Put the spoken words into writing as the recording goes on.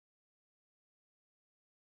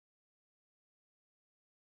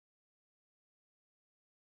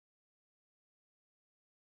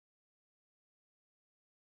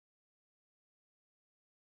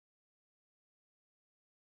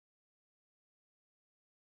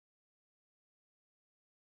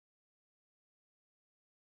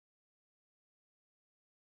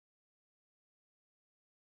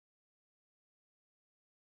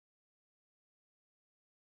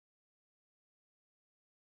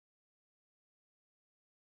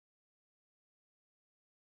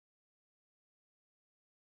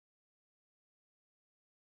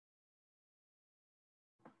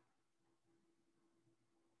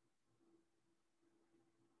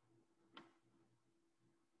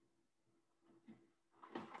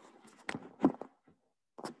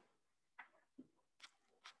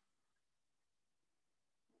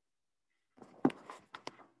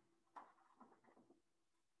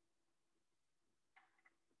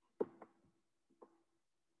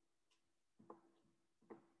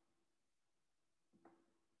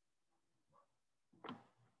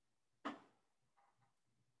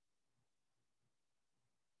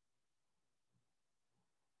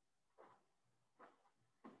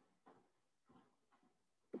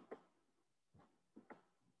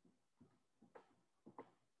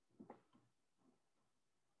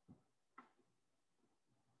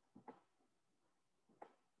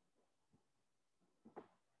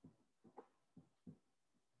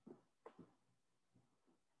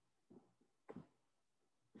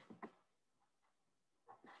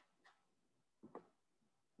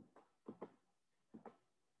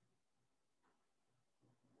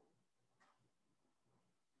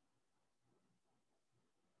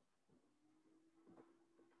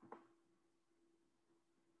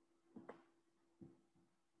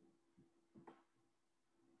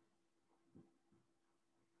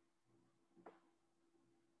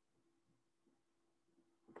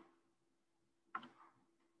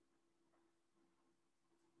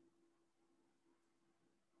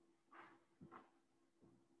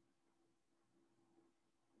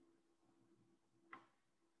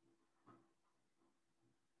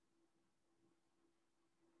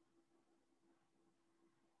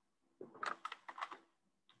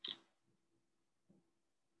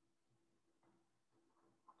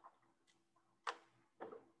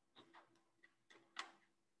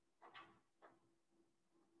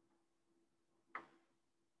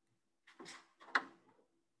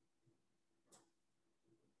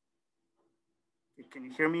Can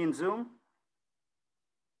you hear me in Zoom?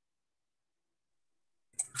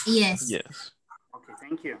 Yes. Yes. Okay,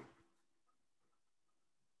 thank you.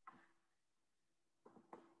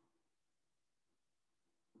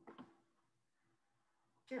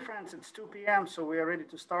 Okay, friends, it's 2 p.m., so we are ready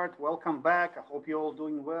to start. Welcome back. I hope you're all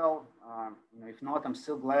doing well. If not, I'm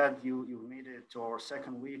still glad you made it to our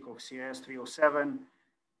second week of CIS 307.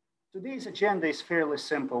 Today's agenda is fairly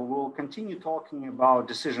simple. We'll continue talking about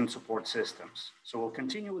decision support systems. So we'll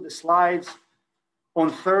continue with the slides. On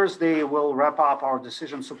Thursday, we'll wrap up our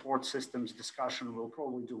decision support systems discussion. We'll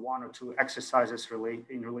probably do 1 or 2 exercises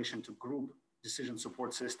in relation to group decision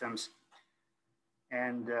support systems.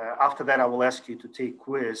 And after that, I will ask you to take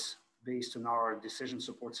quiz based on our decision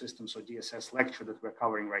support systems or DSS lecture that we're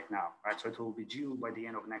covering right now, right? So it will be due by the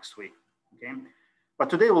end of next week, okay? But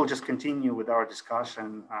today we'll just continue with our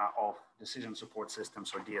discussion of decision support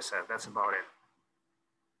systems or DSS. That's about it.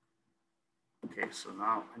 Okay, so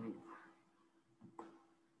now I need...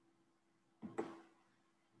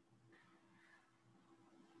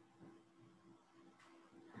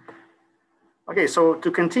 Okay, so to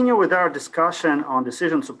continue with our discussion on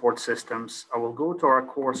decision support systems, I will go to our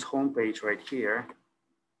course homepage right here.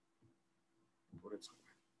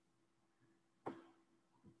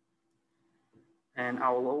 And I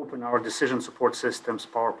will open our decision support systems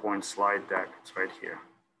PowerPoint slide deck. It's right here.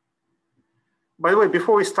 By the way,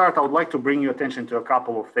 before we start, I would like to bring your attention to a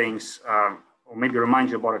couple of things, or maybe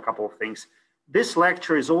remind you about a couple of things. This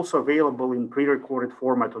lecture is also available in pre-recorded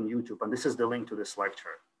format on YouTube, and this is the link to this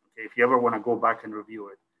lecture. Okay, if you ever want to go back and review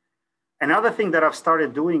it. Another thing that I've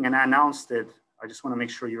started doing, and I announced it, I just want to make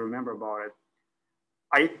sure you remember about it.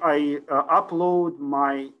 I upload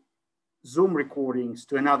my Zoom recordings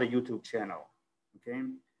to another YouTube channel, okay?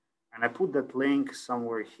 And I put that link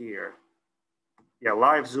somewhere here. Yeah,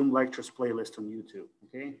 live Zoom lectures playlist on YouTube,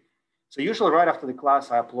 okay? So usually right after the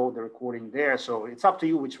class, I upload the recording there. So it's up to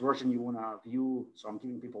you which version you want to view. So I'm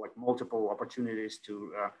giving people like multiple opportunities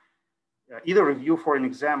to either review for an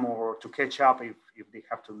exam or to catch up if they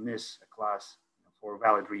have to miss a class for a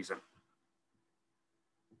valid reason.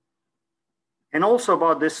 And also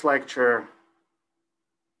about this lecture,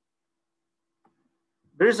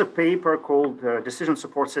 there is a paper called Decision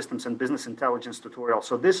Support Systems and Business Intelligence Tutorial.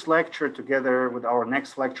 So this lecture together with our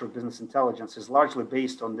next lecture of Business Intelligence is largely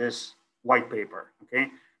based on this white paper,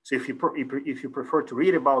 okay? So if you prefer to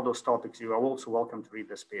read about those topics, you are also welcome to read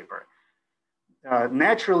this paper.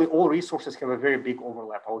 Naturally, all resources have a very big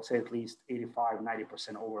overlap. I would say at least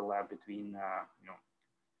 85–90% overlap between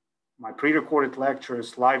my pre-recorded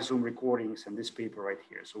lectures, live Zoom recordings, and this paper right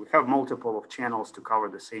here. So we have multiple of channels to cover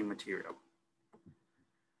the same material.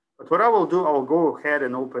 But what I will do, I will go ahead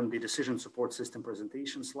and open the decision support system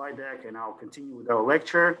presentation slide deck, and I'll continue with our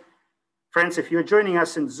lecture. Friends, if you're joining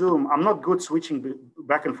us in Zoom, I'm not good switching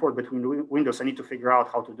back and forth between windows. I need to figure out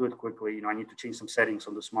how to do it quickly. I need to change some settings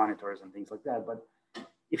on those monitors and things like that. But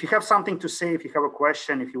if you have something to say, if you have a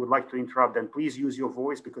question, if you would like to interrupt, then please use your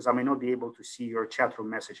voice because I may not be able to see your chat room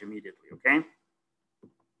message immediately, okay?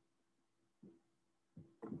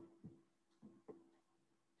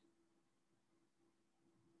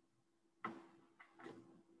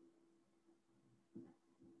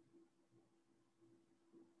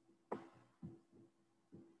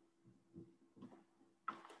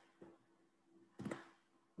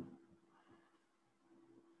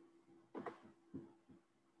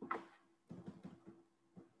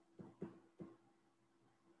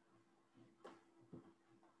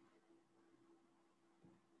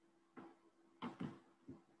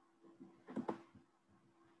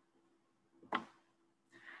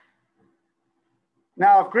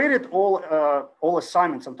 Now I've graded all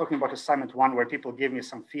assignments. I'm talking about assignment 1 where people give me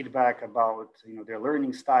some feedback about their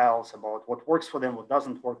learning styles, about what works for them, what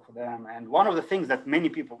doesn't work for them. And one of the things that many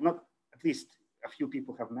people, not at least a few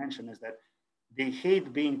people have mentioned is that they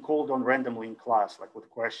hate being called on randomly in class, like with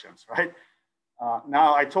questions, right?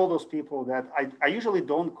 Now I told those people that I usually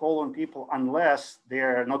don't call on people unless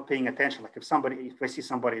they're not paying attention. Like if I see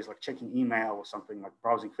somebody is like checking email or something like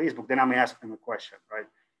browsing Facebook, then I may ask them a question, right?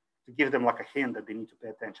 To give them like a hint that they need to pay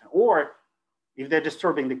attention. Or if they're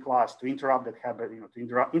disturbing the class, to interrupt that habit, to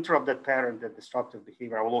interrupt that pattern, that disruptive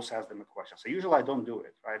behavior, I will also ask them a question. So usually I don't do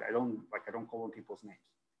it, right? I don't call on people's names.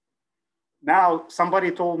 Now,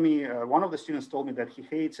 somebody told me, one of the students told me that he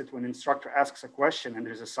hates it when an instructor asks a question and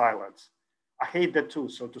there's a silence. I hate that too.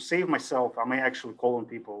 So to save myself, I may actually call on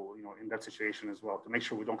people, in that situation as well, to make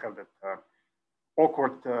sure we don't have that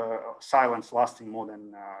awkward silence lasting more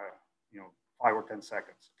than, 5 or 10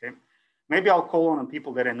 seconds, okay? Maybe I'll call on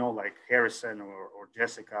people that I know, like Harrison or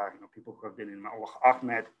Jessica, people who have been in or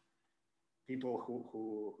Ahmed, people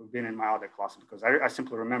who've been in my other class because I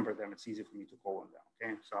simply remember them. It's easy for me to call on them,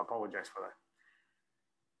 okay? So I apologize for that.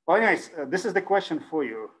 Well, anyways, this is the question for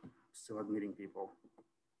you. Still admitting people.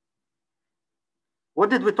 What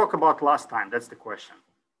did we talk about last time? That's the question.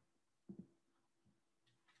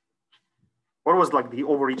 What was like the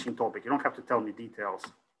overreaching topic? You don't have to tell me details.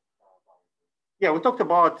 Yeah, we talked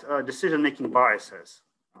about decision-making biases.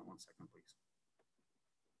 1 second, please.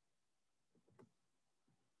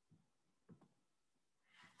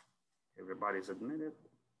 Everybody's admitted.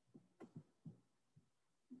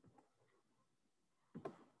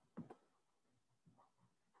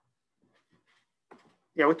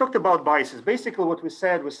 Yeah, we talked about biases. Basically what we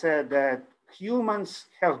said that humans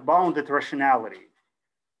have bounded rationality.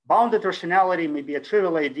 Bounded rationality may be a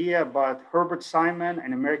trivial idea, but Herbert Simon,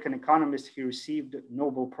 an American economist, he received a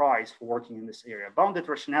Nobel Prize for working in this area. Bounded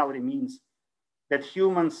rationality means that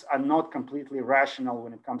humans are not completely rational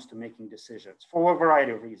when it comes to making decisions for a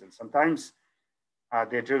variety of reasons. Sometimes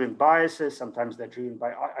they're driven by biases, sometimes they're driven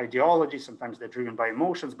by ideology, sometimes they're driven by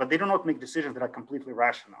emotions, but they do not make decisions that are completely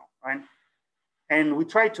rational, right? And we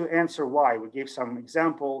tried to answer why. We gave some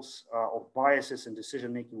examples of biases in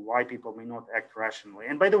decision-making, why people may not act rationally.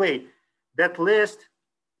 And by the way, that list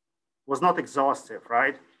was not exhaustive,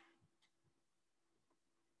 right?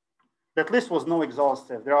 That list was not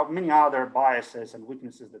exhaustive. There are many other biases and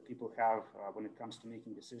weaknesses that people have when it comes to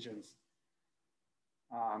making decisions.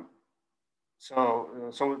 So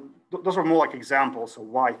those are more like examples of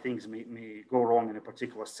why things may go wrong in a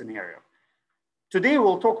particular scenario. Today,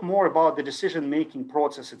 we'll talk more about the decision-making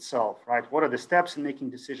process itself, right? What are the steps in making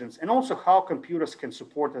decisions, and also how computers can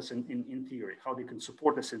support us in theory, how they can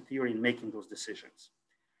support us in theory in making those decisions.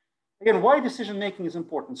 Again, why decision-making is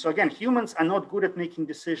important. So again, humans are not good at making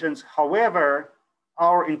decisions. However,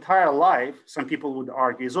 our entire life, some people would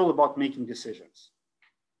argue, is all about making decisions,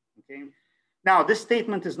 okay? Now, this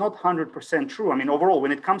statement is not 100% true. I mean, overall,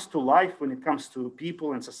 when it comes to life, when it comes to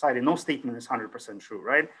people and society, no statement is 100% true,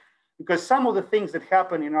 right? Because some of the things that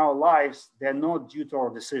happen in our lives, they're not due to our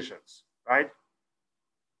decisions, right?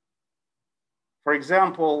 For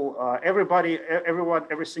example,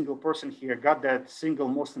 every single person here got that single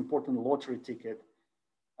most important lottery ticket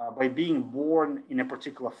by being born in a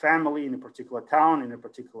particular family, in a particular town, in a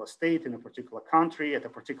particular state, in a particular country, at a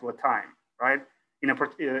particular time, right?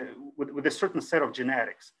 With a certain set of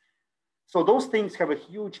genetics. So those things have a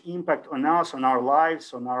huge impact on us, on our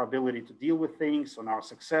lives, on our ability to deal with things, on our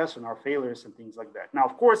success, on our failures, and things like that. Now,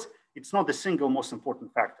 of course, it's not the single most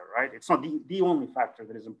important factor, right? It's not the only factor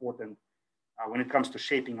that is important when it comes to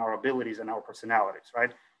shaping our abilities and our personalities,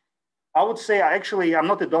 right? I would say, I'm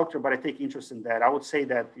not a doctor, but I take interest in that. I would say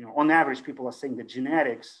that, on average, people are saying that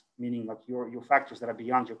genetics, meaning like your factors that are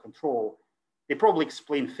beyond your control, they probably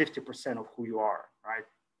explain 50% of who you are, right?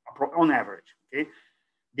 On average, okay?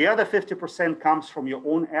 The other 50% comes from your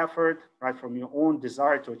own effort, right? From your own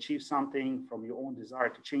desire to achieve something, from your own desire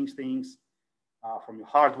to change things, from your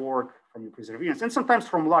hard work, from your perseverance, and sometimes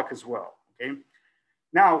from luck as well, okay?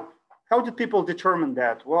 Now, how did people determine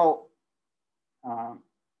that? Well,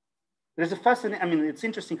 there's a fascinating, it's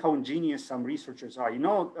interesting how ingenious some researchers are.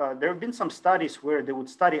 There have been some studies where they would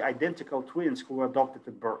study identical twins who were adopted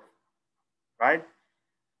at birth, right?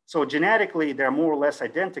 So genetically, they're more or less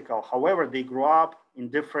identical. However, they grew up in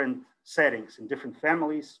different settings, in different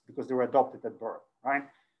families, because they were adopted at birth, right?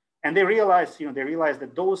 And they realized,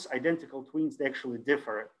 that those identical twins, they actually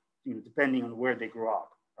differ, depending on where they grew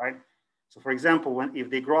up, right? So for example, if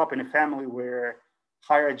they grow up in a family where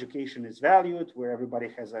higher education is valued, where everybody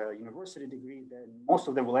has a university degree, then most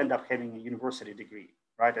of them will end up having a university degree,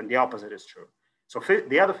 right? And the opposite is true. So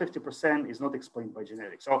the other 50% is not explained by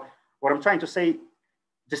genetics. So what I'm trying to say,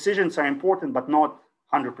 decisions are important, but not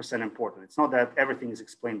 100% important. It's not that everything is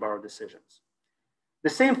explained by our decisions. The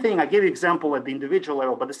same thing, I gave you an example at the individual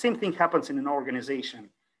level, but the same thing happens in an organization.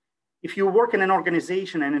 If you work in an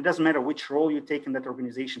organization, and it doesn't matter which role you take in that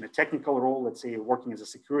organization, a technical role, let's say you're working as a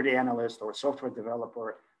security analyst or a software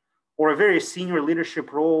developer, or a very senior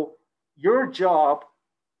leadership role, your job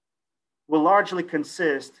will largely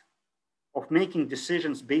consist of making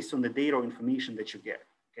decisions based on the data or information that you get,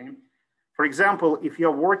 okay? For example, if you're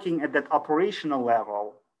working at that operational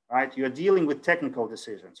level, right, you're dealing with technical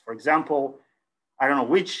decisions. For example, I don't know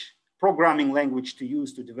which programming language to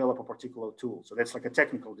use to develop a particular tool. So that's like a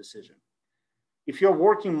technical decision. If you're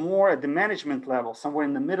working more at the management level, somewhere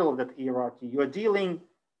in the middle of that hierarchy, you're dealing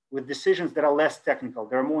with decisions that are less technical.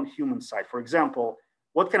 They're more on human side. For example,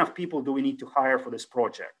 what kind of people do we need to hire for this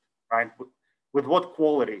project, right? With what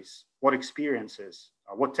qualities, what experiences,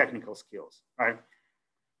 what technical skills, right?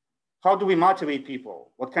 How do we motivate people?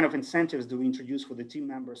 What kind of incentives do we introduce for the team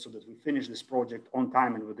members so that we finish this project on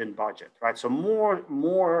time and within budget, right? So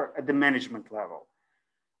more at the management level.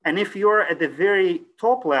 And if you're at the very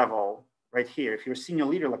top level, right here, if you're a senior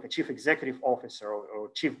leader, like a chief executive officer or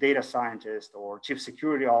chief data scientist or chief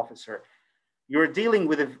security officer, you're dealing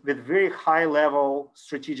with very high level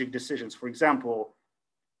strategic decisions. For example,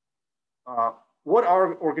 what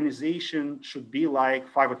our organization should be like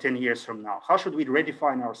 5 or 10 years from now? How should we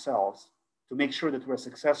redefine ourselves to make sure that we're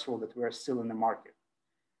successful, that we're still in the market?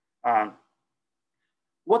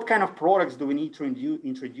 What kind of products do we need to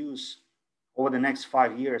introduce over the next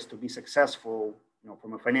 5 years to be successful,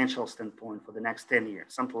 from a financial standpoint for the next 10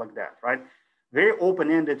 years, something like that, right? Very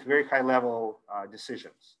open-ended, very high-level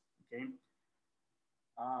decisions, okay?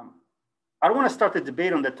 I don't want to start a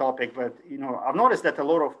debate on the topic, but I've noticed that a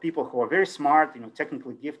lot of people who are very smart,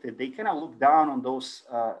 technically gifted, they kind of look down on those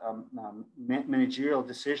managerial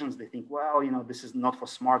decisions. They think, well, this is not for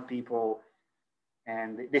smart people,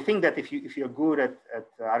 and they think that if you're good at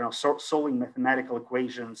I don't know, solving mathematical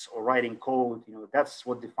equations or writing code, that's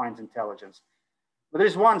what defines intelligence. But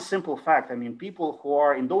there's one simple fact. I mean, people who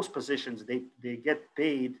are in those positions, they get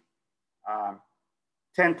paid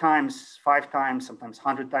 10 times, 5 times, sometimes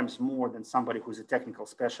 100 times more than somebody who's a technical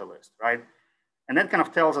specialist, right? And that kind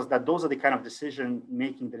of tells us that those are the kind of decision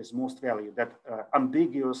making that is most valued, that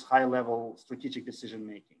ambiguous, high level strategic decision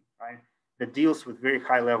making, right? That deals with very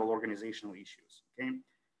high level organizational issues, okay?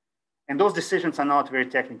 And those decisions are not very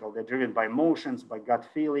technical. They're driven by emotions, by gut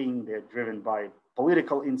feeling. They're driven by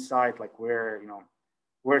political insight, like where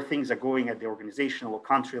things are going at the organizational or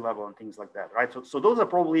country level and things like that, right? So those are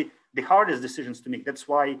probably the hardest decisions to make. That's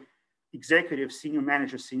why executives, senior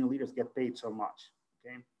managers, senior leaders get paid so much,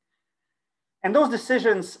 okay? And those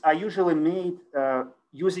decisions are usually made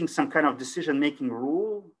using some kind of decision-making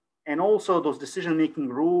rule, and also those decision-making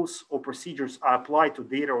rules or procedures are applied to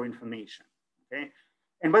data or information, okay?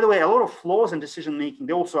 And by the way, a lot of flaws in decision-making,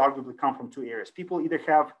 they also arguably come from 2 areas. People either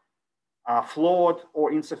have flawed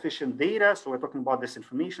or insufficient data, so we're talking about this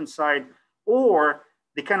information side, or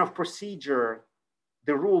the kind of procedure,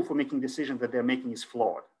 the rule for making decisions that they're making is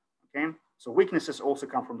flawed, okay? So weaknesses also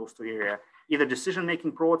come from those 2 areas, either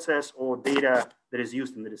decision-making process or data that is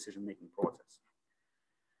used in the decision-making process.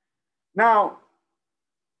 Now,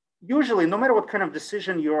 usually, no matter what kind of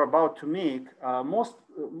decision you're about to make,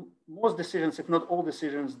 most decisions, if not all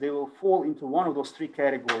decisions, they will fall into one of those 3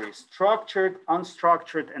 categories: structured,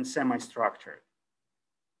 unstructured, and semi-structured.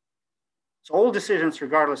 So all decisions,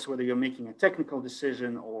 regardless whether you're making a technical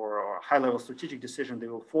decision or a high-level strategic decision, they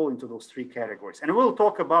will fall into those 3 categories. And we'll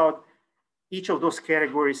talk about each of those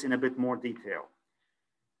categories in a bit more detail.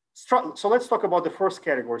 So let's talk about the first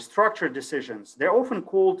category, structured decisions. They're often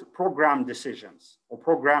called program decisions or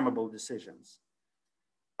programmable decisions.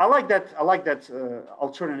 I like that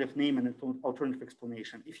alternative name and alternative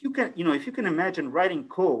explanation. If you can imagine writing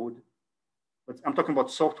code, but I'm talking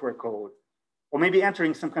about software code, or maybe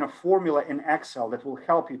entering some kind of formula in Excel that will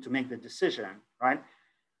help you to make the decision, right?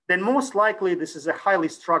 Then most likely this is a highly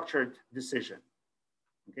structured decision,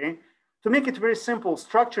 okay? To make it very simple,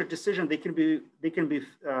 structured decision, they can be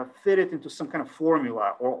fitted into some kind of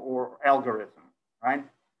formula or algorithm, right?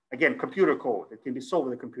 Again, computer code. It can be solved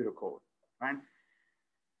with a computer code, right?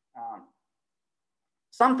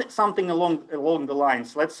 Something along the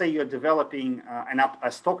lines. Let's say you're developing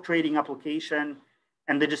a stock trading application,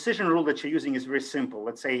 and the decision rule that you're using is very simple.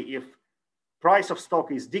 Let's say if price of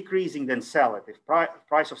stock is decreasing, then sell it. If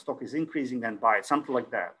price of stock is increasing, then buy it. Something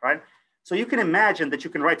like that, right? So you can imagine that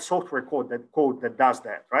you can write software code that does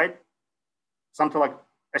that, right? Something like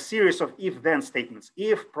a series of if-then statements.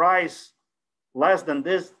 If price less than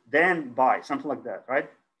this, then buy, something like that, right?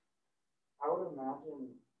 I would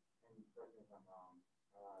imagine, and correct me if I'm wrong,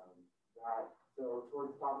 that so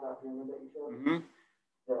towards the top of that pyramid that you showed,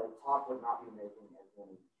 the top would not be making as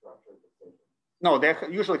many structured decisions. No, they're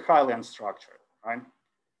usually highly unstructured, right?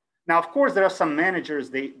 Now, of course, there are some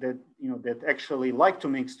managers that actually like to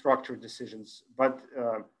make structured decisions, but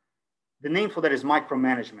the name for that is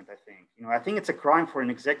micromanagement, I think. I think it's a crime for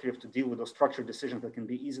an executive to deal with those structured decisions that can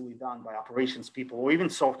be easily done by operations people or even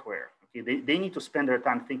software. Okay, they need to spend their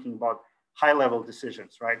time thinking about high-level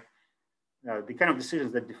decisions, right? The kind of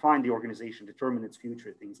decisions that define the organization, determine its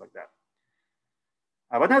future, things like that.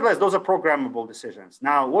 But nevertheless, those are programmable decisions.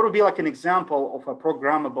 Now, what would be like an example of a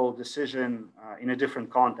programmable decision in a different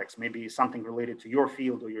context? Maybe something related to your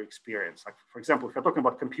field or your experience. Like, for example, if you're talking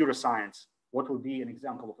about computer science, what would be an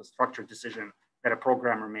example of a structured decision that a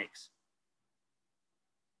programmer makes?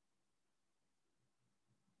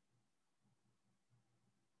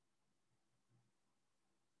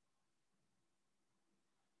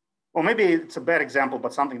 Well, maybe it's a bad example,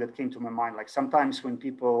 but something that came to my mind. Like sometimes when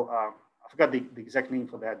people, I forgot the exact name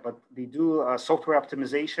for that, but they do software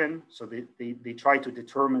optimization. So they try to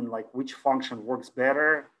determine like which function works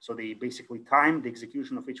better. So they basically time the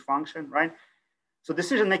execution of each function, right? So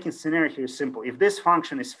decision-making scenario here is simple. If this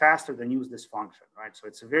function is faster, then use this function, right? So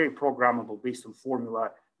it's a very programmable based on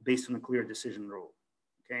formula, based on a clear decision rule,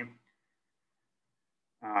 okay?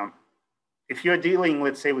 If you're dealing,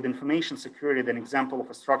 let's say, with information security, then example of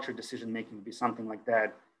a structured decision-making would be something like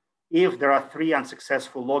that. If there are 3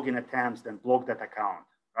 unsuccessful login attempts, then block that account,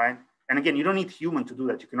 right? And again, you don't need human to do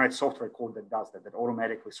that. You can write software code that does that, that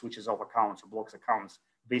automatically switches off accounts or blocks accounts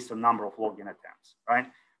based on number of login attempts, right?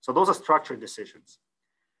 So those are structured decisions.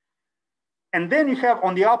 And then you have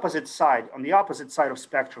on the opposite side of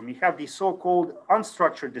spectrum, you have these so-called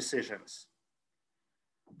unstructured decisions.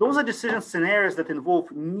 Those are decision scenarios that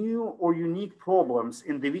involve new or unique problems,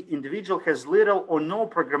 and the individual has little or no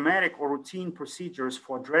programmatic or routine procedures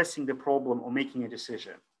for addressing the problem or making a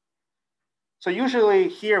decision. So usually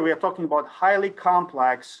here we are talking about highly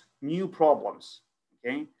complex new problems,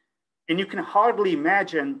 okay? And you can hardly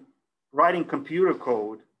imagine writing computer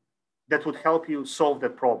code that would help you solve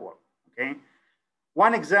that problem, okay?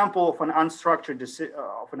 One example of an unstructured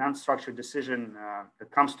decision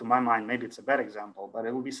that comes to my mind, maybe it's a bad example, but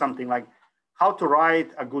it will be something like how to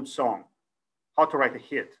write a good song, how to write a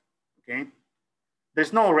hit, okay?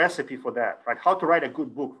 There's no recipe for that, right? How to write a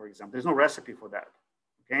good book, for example, there's no recipe for that,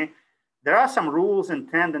 okay? There are some rules and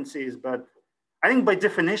tendencies, but I think by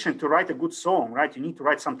definition, to write a good song, right, you need to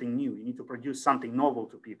write something new. You need to produce something novel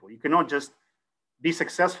to people. You cannot just be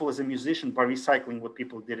successful as a musician by recycling what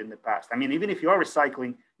people did in the past. I mean, even if you are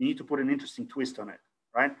recycling, you need to put an interesting twist on it,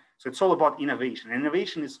 right? So it's all about innovation. And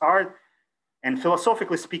innovation is hard. And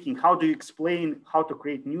philosophically speaking, how do you explain how to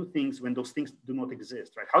create new things when those things do not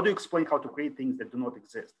exist, right? How do you explain how to create things that do not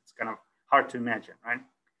exist? It's kind of hard to imagine, right?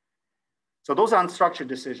 So those are unstructured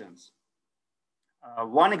decisions.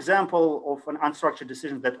 One example of an unstructured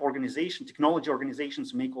decision that technology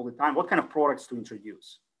organizations make all the time, what kind of products to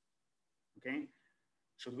introduce, okay?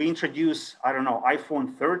 Should we introduce, I don't know,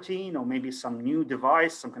 iPhone 13 or maybe some new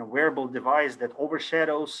device, some kind of wearable device that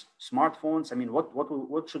overshadows smartphones? I mean,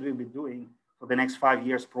 what should we be doing for the next 5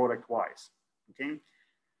 years product-wise, okay?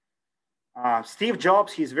 Steve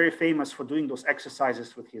Jobs, he's very famous for doing those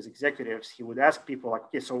exercises with his executives. He would ask people like,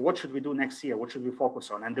 okay, so what should we do next year? What should we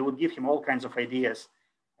focus on? And they would give him all kinds of ideas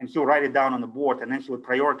and he would write it down on the board and then he would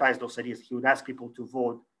prioritize those ideas. He would ask people to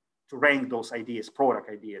vote to rank those ideas, product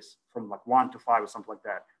ideas from like 1 to 5 or something like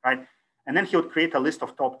that, right? And then he would create a list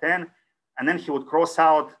of top 10 and then he would cross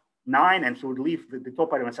out 9 and he would leave the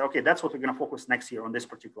top item and say, okay, that's what we're gonna focus next year on this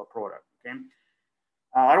particular product, okay?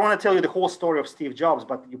 I don't want to tell you the whole story of Steve Jobs,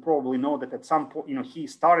 but you probably know that at some point, he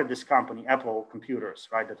started this company, Apple Computers,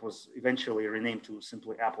 right? That was eventually renamed to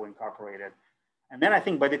simply Apple Incorporated. And then I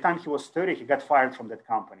think by the time he was 30, he got fired from that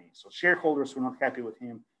company. So shareholders were not happy with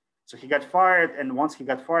him. So he got fired. And once he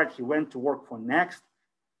got fired, he went to work for Next,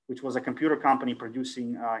 which was a computer company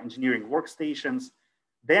producing engineering workstations.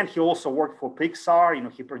 Then he also worked for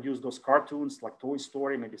Pixar. He produced those cartoons like Toy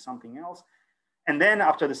Story, maybe something else. And then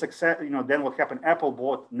after the success, then what happened, Apple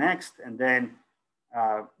bought Next, and then,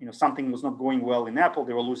 something was not going well in Apple.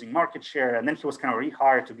 They were losing market share. And then he was kind of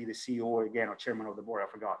rehired to be the CEO again, or chairman of the board,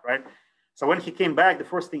 I forgot, right? So when he came back, the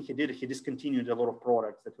first thing he did, he discontinued a lot of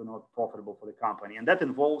products that were not profitable for the company. And that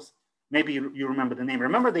involves, maybe you remember the name.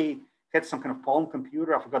 Remember they had some kind of Palm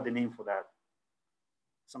computer? I forgot the name for that.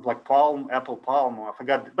 Something like Palm, Apple Palm, or I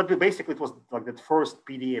forgot. But basically it was like that first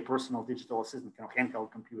PDA, personal digital assistant, kind of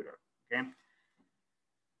handheld computer, okay?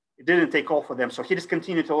 It didn't take off for them. So he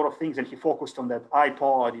discontinued a lot of things and he focused on that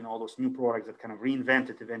iPod, all those new products that kind of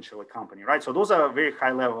reinvented eventually a company, right? So those are very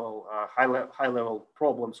high level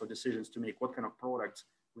problems or decisions to make. What kind of products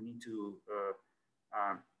we need to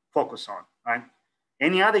focus on, right?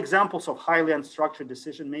 Any other examples of highly unstructured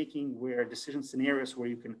decision-making where decision scenarios where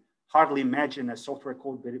you can hardly imagine a software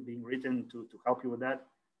code being written to help you with that?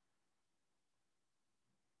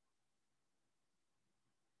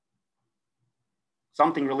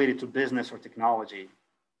 Something related to business or technology.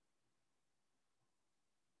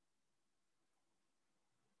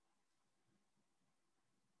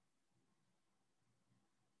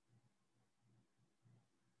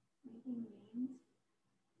 Making games.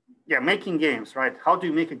 Yeah, making games, right? How do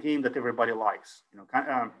you make a game that everybody likes?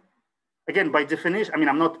 Again, by definition, I mean,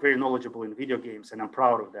 I'm not very knowledgeable in video games and I'm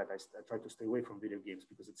proud of that. I try to stay away from video games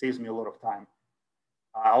because it saves me a lot of time.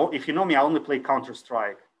 If you know me, I only play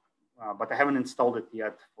Counter-Strike. But I haven't installed it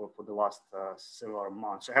yet for the last several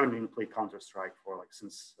months. I haven't even played Counter-Strike for like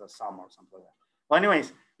since summer or something like that. Well,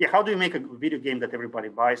 anyways, yeah, how do you make a video game that everybody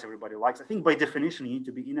buys, everybody likes? I think by definition, you need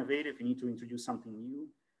to be innovative. You need to introduce something new.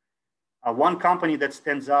 One company that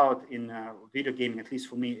stands out in video gaming, at least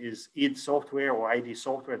for me, is id Software or ID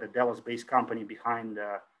Software, the Dallas-based company behind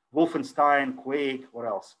Wolfenstein, Quake, what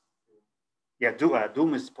else? Yeah,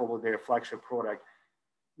 Doom is probably their flagship product.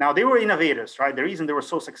 Now, they were innovators, right? The reason they were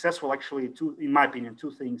so successful, actually, in my opinion, two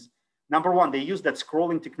things. Number one, they used that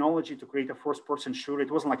scrolling technology to create a first-person shooter.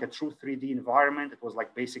 It wasn't like a true 3D environment. It was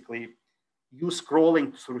like basically you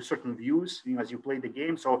scrolling through certain views, as you play the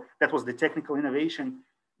game. So that was the technical innovation.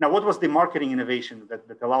 Now, what was the marketing innovation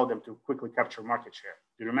that allowed them to quickly capture market share?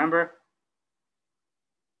 Do you remember?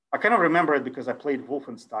 I kind of remember it because I played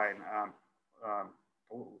Wolfenstein.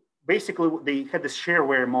 Basically, they had this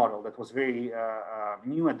shareware model that was very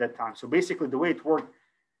new at that time. So basically, the way it worked,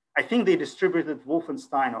 I think they distributed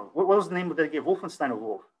Wolfenstein. Or what was the name of that game? Wolfenstein or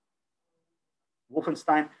Wolf?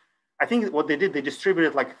 Wolfenstein. I think what they did, they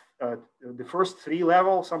distributed like the first 3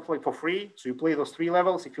 levels, something like for free. So you play those 3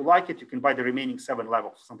 levels. If you like it, you can buy the remaining 7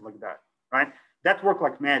 levels, something like that, right? That worked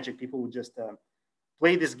like magic. People would just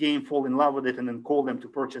play this game, fall in love with it, and then call them to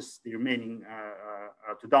purchase the remaining,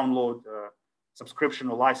 to download subscription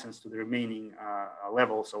or license to the remaining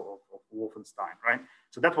levels of Wolfenstein, right?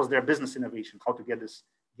 So that was their business innovation, how to get this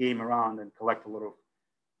game around and collect a lot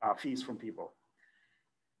of fees from people.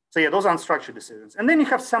 So yeah, those are unstructured decisions. And then you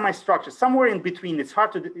have semi-structured, somewhere in between. It's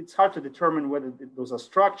hard to determine whether those are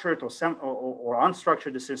structured or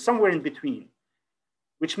unstructured decisions, somewhere in between,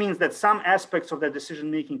 which means that some aspects of that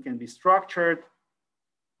decision-making can be structured,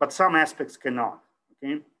 but some aspects cannot,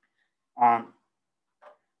 okay?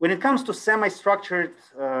 When it comes to semi-structured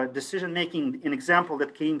decision-making, an example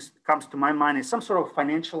that comes to my mind is some sort of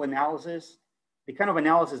financial analysis, the kind of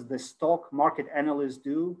analysis the stock market analysts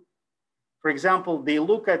do. For example, they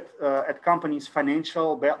look at companies'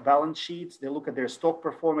 financial balance sheets, they look at their stock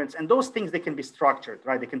performance, and those things, they can be structured,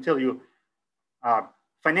 right? They can tell you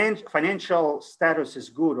financial status is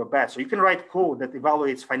good or bad. So you can write code that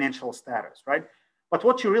evaluates financial status, right? But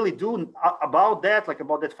what you really do about that, like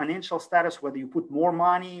about that financial status, whether you put more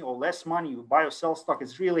money or less money, you buy or sell stock,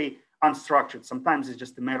 is really unstructured. Sometimes it's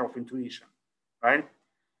just a matter of intuition, right?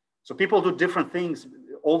 So people do different things,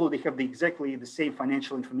 although they have exactly the same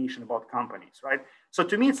financial information about companies, right? So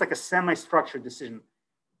to me, it's like a semi-structured decision.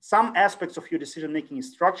 Some aspects of your decision-making is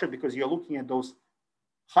structured because you're looking at those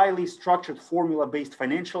highly structured formula-based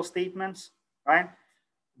financial statements, right?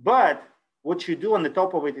 But what you do on the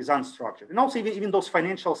top of it is unstructured. And also even those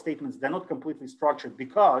financial statements, they're not completely structured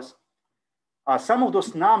because some of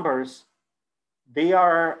those numbers, they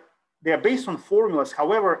are based on formulas.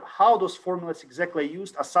 However, how those formulas exactly are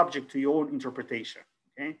used are subject to your own interpretation,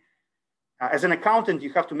 okay? As an accountant,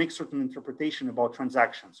 you have to make certain interpretation about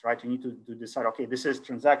transactions, right? You need to decide, okay, this is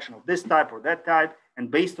transaction of this type or that type, and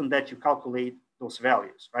based on that, you calculate those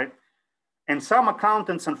values, right? And some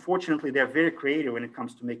accountants, unfortunately, they're very creative when it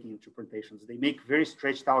comes to making interpretations. They make very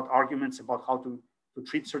stretched out arguments about how to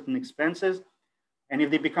treat certain expenses. And if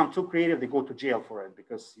they become too creative, they go to jail for it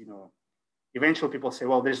because, eventually people say,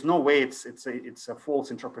 well, there's no way it's a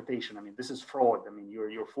false interpretation. I mean, this is fraud. I mean,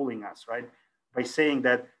 you're fooling us, right? By saying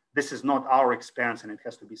that this is not our expense and it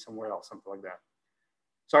has to be somewhere else, something like that.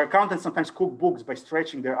 So accountants sometimes cook books by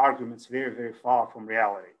stretching their arguments very, very far from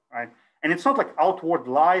reality, right? And it's not like outward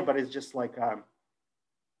lie, but it's just like, how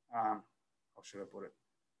should I put it?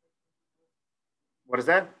 What is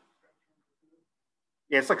that?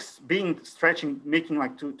 Yeah, it's like making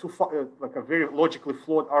like like a very logically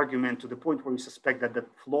flawed argument to the point where you suspect that that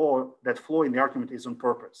flaw in the argument is on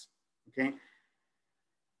purpose, okay?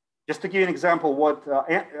 Just to give you an example, what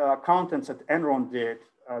accountants at Enron did,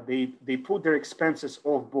 they put their expenses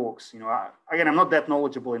off books. Again, I'm not that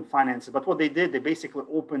knowledgeable in finance, but what they did, they basically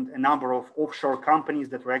opened a number of offshore companies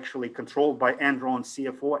that were actually controlled by Enron's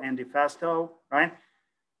CFO, Andy Fastow, right?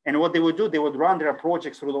 And what they would do, they would run their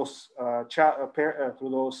projects through those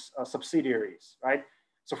subsidiaries, right?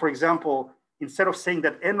 So for example, instead of saying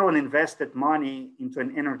that Enron invested money into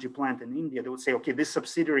an energy plant in India, they would say, okay, this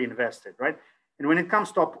subsidiary invested, right? And when it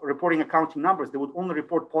comes to reporting accounting numbers, they would only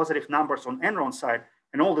report positive numbers on Enron's side,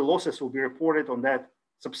 and all the losses will be reported on that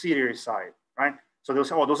subsidiary side, right? So they'll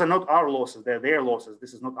say, oh, those are not our losses, they're their losses.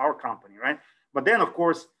 This is not our company, right? But then, of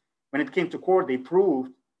course, when it came to court, they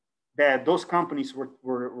proved that those companies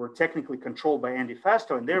were technically controlled by Andy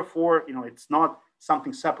Fastow, and therefore, it's not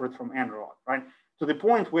something separate from Enron, right? To the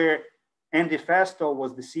point where Andy Fastow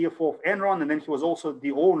was the CFO of Enron, and then he was also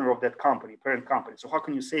the owner of that company, parent company. So how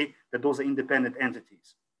can you say that those are independent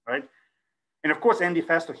entities, right? And of course, Andy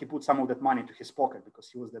Fastow, he put some of that money into his pocket because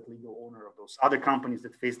he was that legal owner of those other companies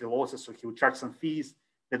that faced the losses. So he would charge some fees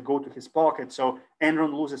that go to his pocket. So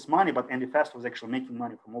Enron loses money, but Andy Fast was actually making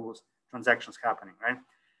money from all those transactions happening, right?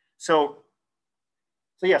 So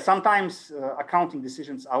yeah, sometimes accounting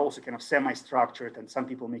decisions are also kind of semi-structured, and some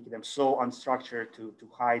people make them so unstructured to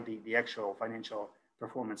hide the actual financial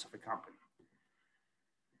performance of a company.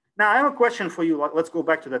 Now, I have a question for you. Let's go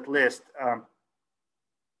back to that list.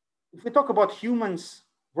 If we talk about humans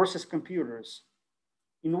versus computers,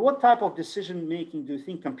 in what type of decision-making do you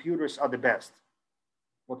think computers are the best?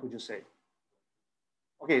 What would you say?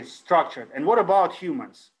 Okay, structured. And what about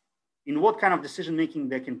humans? In what kind of decision-making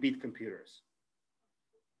they can beat computers?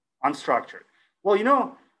 Unstructured. Well, you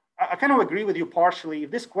know, I kind of agree with you partially.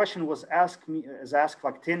 If this question was asked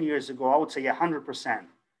like 10 years ago, I would say 100%.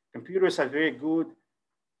 Computers are very good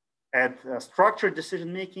at structured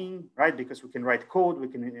decision-making, right? Because we can write code, we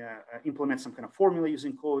can implement some kind of formula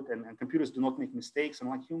using code, and computers do not make mistakes,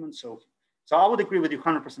 unlike humans. So I would agree with you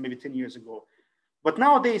 100% maybe 10 years ago. But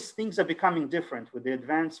nowadays, things are becoming different with the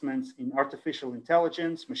advancements in artificial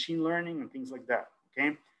intelligence, machine learning, and things like that,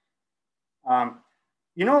 okay?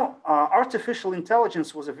 You know, artificial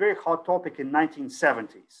intelligence was a very hot topic in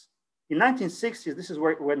 1970s. In 1960s, this is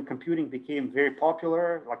when computing became very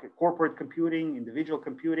popular, like corporate computing, individual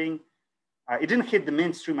computing. It didn't hit the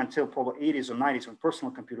mainstream until probably 80s or 90s when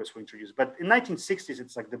personal computers were introduced. But in 1960s,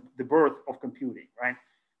 it's like the birth of computing, right?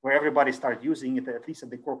 Where everybody started using it, at least at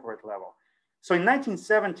the corporate level. So in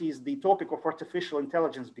 1970s, the topic of artificial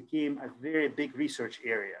intelligence became a very big research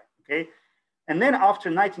area, okay? And then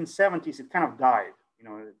after 1970s, it kind of died. You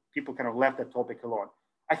know, people kind of left that topic alone.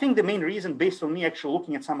 I think the main reason, based on me actually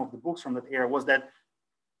looking at some of the books from that era, was that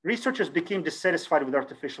researchers became dissatisfied with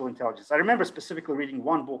artificial intelligence. I remember specifically reading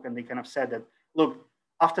one book, and they kind of said that, look,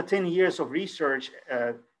 after 10 years of research,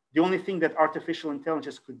 the only thing that artificial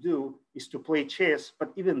intelligence could do is to play chess,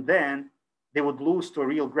 but even then, they would lose to a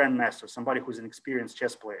real grandmaster, somebody who's an experienced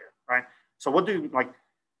chess player, right? So what do you, like,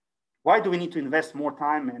 why do we need to invest more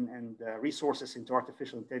time and resources into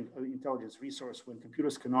artificial intelligence resource when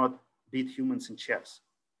computers cannot beat humans in chess,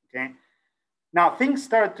 okay? Now, things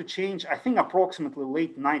started to change, I think, approximately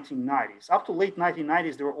late 1990s. Up to late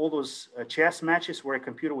 1990s, there were all those chess matches where a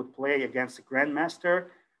computer would play against a grandmaster,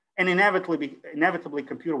 and inevitably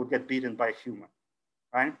computer would get beaten by a human,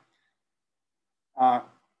 right?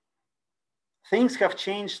 Things have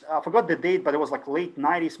changed. I forgot the date, but it was like late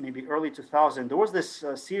 90s, maybe early 2000. There was this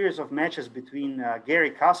series of matches between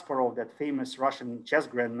Garry Kasparov, that famous Russian chess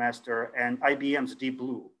grandmaster, and IBM's Deep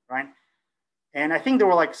Blue, right? And I think there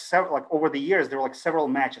were like several, like over the years, there were like several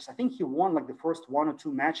matches. I think he won like the first 1 or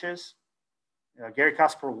 2 matches. Garry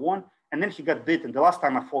Kasparov won, and then he got beaten. The last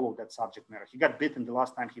time I followed that subject matter, he got beaten the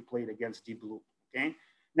last time he played against Deep Blue, okay?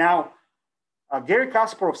 Now, Garry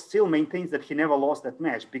Kasparov still maintains that he never lost that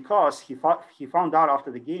match because he found out after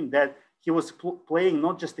the game that he was playing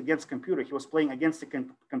not just against computer, he was playing against a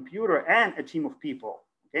computer and a team of people,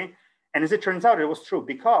 okay? And as it turns out, it was true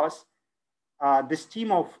because this team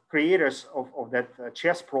of creators of that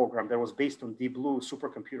chess program that was based on Deep Blue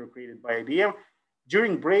supercomputer created by IBM,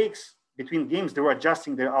 during breaks between games, they were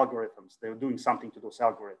adjusting their algorithms. They were doing something to those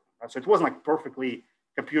algorithms, right? So it wasn't like perfectly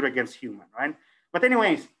computer against human, right? But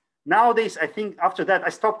anyways, nowadays, I think after that, I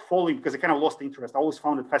stopped following because I kind of lost interest. I always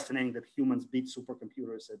found it fascinating that humans beat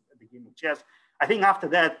supercomputers at the game of chess. I think after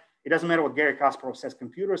that, it doesn't matter what Garry Kasparov says,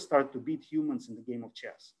 computers start to beat humans in the game of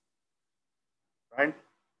chess, right?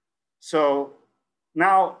 So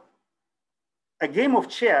now, a game of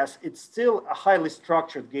chess, it's still a highly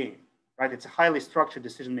structured game, right? It's a highly structured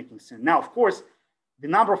decision-making system. Now, of course, the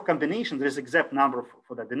number of combinations, there's an exact number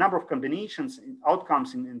for that. The number of combinations,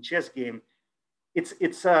 outcomes in chess game,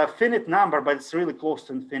 it's a finite number, but it's really close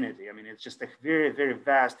to infinity. I mean, it's just a very, very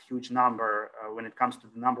vast, huge number when it comes to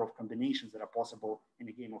the number of combinations that are possible in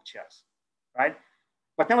a game of chess, right?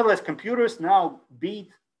 But nevertheless, computers now beat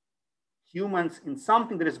humans in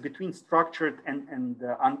something that is between structured and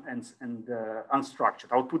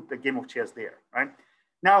unstructured. I'll put the game of chess there, right?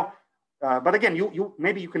 Now, but again,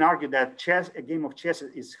 maybe you can argue that a game of chess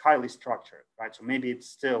is highly structured, right? So maybe it's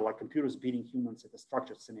still like computers beating humans at a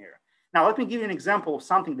structured scenario. Now, let me give you an example of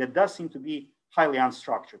something that does seem to be highly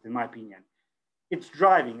unstructured, in my opinion. It's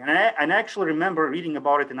driving. And I actually remember reading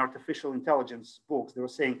about it in artificial intelligence books. They were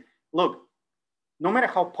saying, look, no matter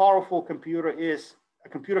how powerful a computer is, a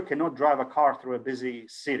computer cannot drive a car through a busy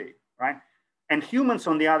city, right? And humans,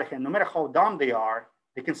 on the other hand, no matter how dumb they are,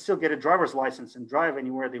 they can still get a driver's license and drive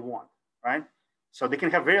anywhere they want, right? So they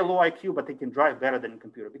can have very low IQ, but they can drive better than a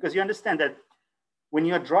computer. Because you understand that when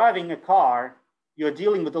you're driving a car, you're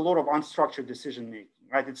dealing with a lot of unstructured decision-making,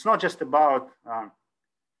 right? It's not just about,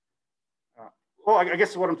 I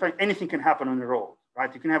guess what I'm trying, anything can happen on the road,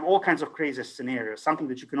 right? You can have all kinds of crazy scenarios, something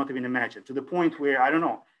that you cannot even imagine, to the point where, I don't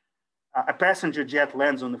know, a passenger jet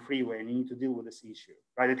lands on the freeway and you need to deal with this issue,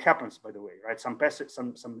 right? It happens, by the way, right? Some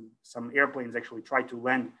airplanes actually try to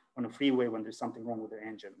land on a freeway when there's something wrong with their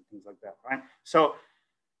engine and things like that, right? So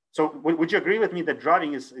would you agree with me that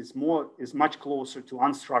driving is much closer to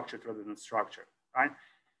unstructured rather than structured, right?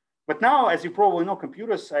 But now, as you probably know,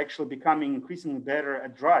 computers are actually becoming increasingly better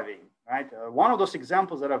at driving, right? One of those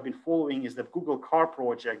examples that I've been following is that Google car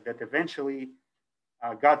project that eventually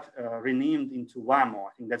got renamed into Waymo.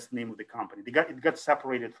 I think that's the name of the company. It got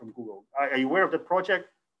separated from Google. Are you aware of that project?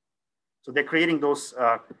 So they're creating those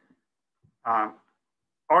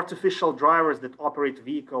artificial drivers that operate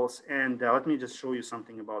vehicles. And let me just show you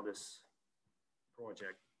something about this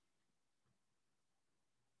project.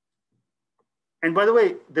 And by the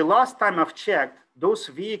way, the last time I've checked, those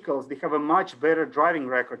vehicles, they have a much better driving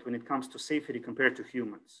record when it comes to safety compared to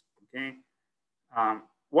humans, okay?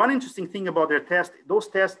 One interesting thing about their test, those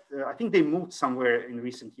tests, I think they moved somewhere in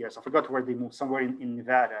recent years. I forgot where they moved, somewhere in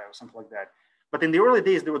Nevada or something like that. But in the early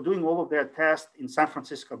days, they were doing all of their tests in San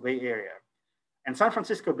Francisco Bay Area. And San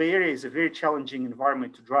Francisco Bay Area is a very challenging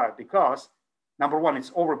environment to drive because, number one,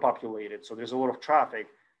 it's overpopulated, so there's a lot of traffic.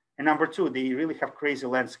 And number two, they really have crazy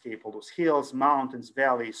landscape, all those hills, mountains,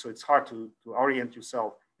 valleys, so it's hard to orient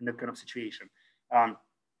yourself in that kind of situation.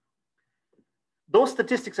 Those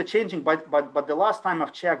statistics are changing, but the last time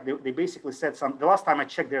I've checked, they basically said the last time I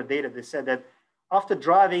checked their data, they said that after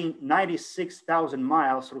driving 96,000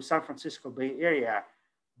 miles through San Francisco Bay Area,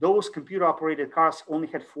 those computer operated cars only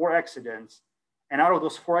had 4 accidents. And out of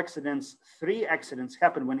those 4 accidents, 3 accidents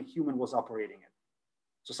happened when a human was operating it.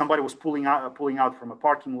 So somebody was pulling out from a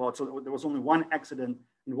parking lot. So there was only 1 accident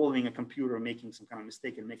involving a computer making some kind of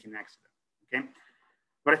mistake and making an accident, okay?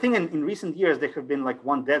 But I think in recent years, there have been like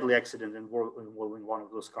 1 deadly accident involving one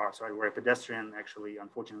of those cars, right? Where a pedestrian actually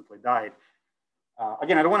unfortunately died.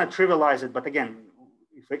 Again, I don't want to trivialize it, but again,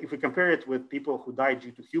 if we compare it with people who died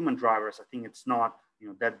due to human drivers, I think it's not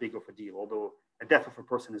that big of a deal, although a death of a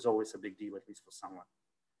person is always a big deal, at least for someone.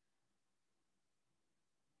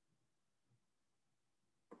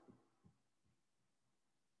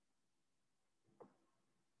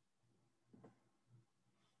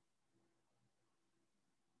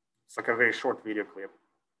 It's like a very short video clip.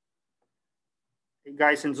 Hey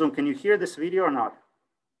guys in Zoom, can you hear this video or not?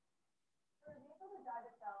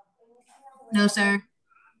 No, sir.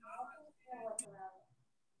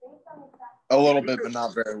 A little bit, but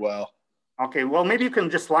not very well. Okay, well, maybe you can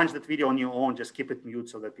just launch that video on your own, just keep it mute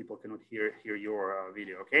so that people cannot hear your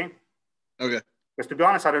video, okay? Okay. Because to be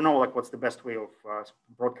honest, I don't know like what's the best way of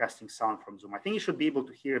broadcasting sound from Zoom. I think you should be able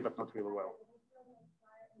to hear it, but not really well.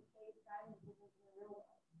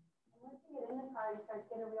 In the car, you start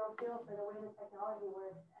to get a real feel for the way the technology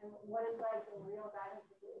works and what it's like in real driving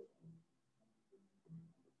situations.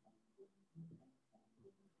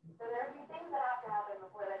 So there are a few things that have to happen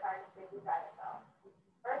before the car can safely drive itself.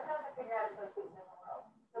 First, we have to figure out its location in the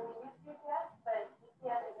world. So we use GPS, but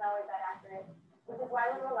GPS isn't always that accurate, which is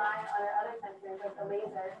why we rely on our other sensors like the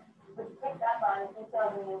laser, which picks up on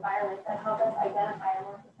details in the environment that help us identify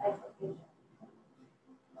a more precise location.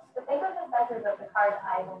 So think of the sensors of the car's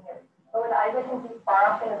eyes and ears. But with eyes, we can see far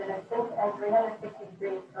off into the distance and 360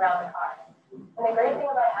 degrees around the car. And the great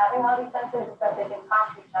thing about having all these sensors is that they can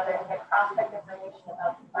talk to each other and get cross-check information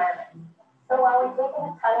about the environment. So while we take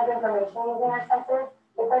in a ton of information using our sensors,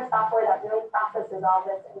 it's our software that really processes all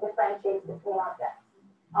this and differentiates between objects.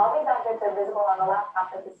 All these objects are visible on the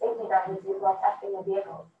laptop that the safety drivers use while testing the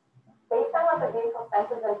vehicles. Based on what the vehicle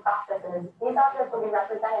senses and processes, these objects will be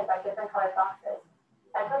represented by different colored boxes.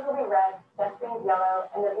 Sensors will be red, jet streams yellow,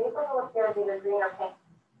 and the vehicles will appear as either green or pink.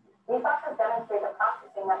 These boxes demonstrate the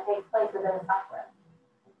processing that takes place within the software.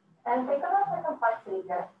 And think about the complexity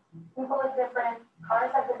here. People look different,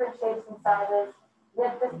 cars have different shapes and sizes,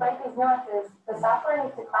 yet despite these nuances, the software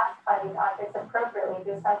needs to classify these objects appropriately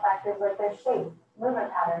based on factors like their shape,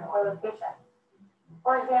 movement pattern, or location.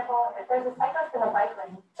 For example, if there's a cyclist in a bike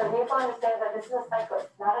lane, the vehicle understands that this is a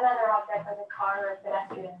cyclist, not another object like a car or a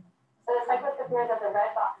pedestrian. So the cyclist appears as a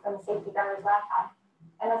red box on the safety driver's laptop.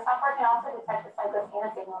 And the software can also detect the cyclist's hand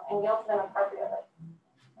signal and yield to them appropriately.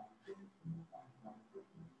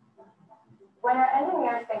 When our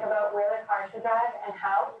engineers think about where the car should drive and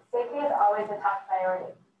how, safety is always the top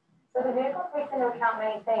priority. So the vehicle takes into account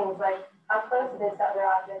many things like how close it is to other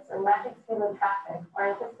objects or matching speed with traffic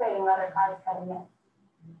or anticipating other cars coming in.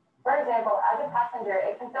 For example, as a passenger,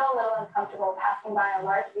 it can feel a little uncomfortable passing by a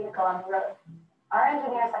large vehicle on the road. Our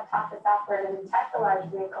engineers have taught the software to detect the large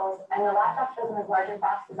vehicles, and the laptop shows them as larger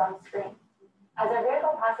boxes on the screen. As our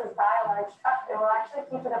vehicle passes by a large truck, it will actually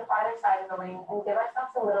keep to the farther side of the lane and give ourselves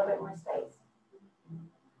a little bit more space.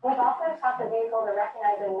 We've also taught the vehicle to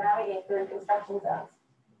recognize and navigate through construction zones.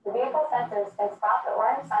 The vehicle sensors can spot the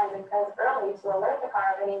orange signs and cones early to alert the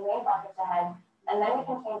car of any lane blockage ahead, and then we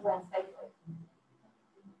can change lanes safely.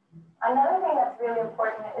 Another thing that's really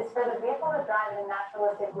important is for the vehicle to drive in a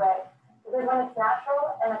naturalistic way, because when it's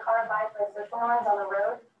natural and the car abides by social norms on the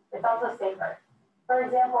road, it's also safer. For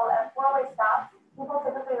example, at four-way stops, people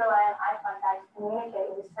typically rely on eye contact to communicate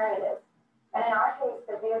with alternatives. And in our case,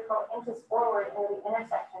 the vehicle inches forward into the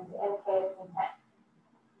intersection to indicate its intent.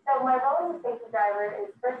 So my role as a safety driver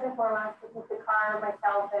is first and foremost to keep the car,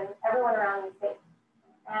 myself, and everyone around me safe.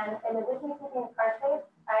 And in addition to keeping the car safe,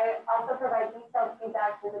 I also provide detailed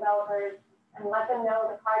feedback to developers and let them know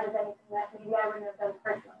the car does anything that maybe I wouldn't have done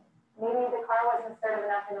personally. Maybe the car wasn't assertive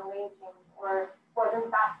enough in a lane change or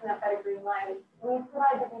wasn't fast enough at a green light. We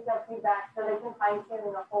provide the detailed feedback so they can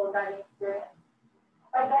fine-tune the whole driving experience.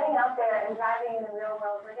 By getting out there and driving in the real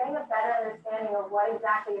world, we're getting a better understanding of what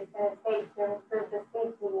exactly it's going to take to improve the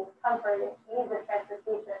safety, comfort, and ease of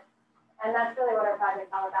transportation. And that's really what our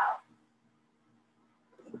project's all about.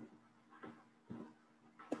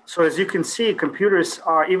 So as you can see, computers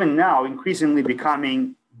are even now increasingly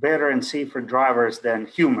becoming better and safer drivers than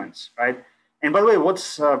humans, right? And by the way,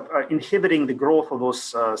 what's inhibiting the growth of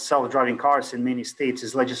those self-driving cars in many states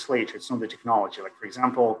is legislature. It's not the technology. Like, for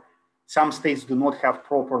example, some states do not have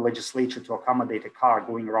proper legislature to accommodate a car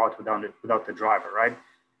going around without the driver, right?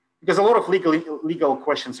 Because a lot of legal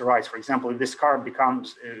questions arise. For example, if this car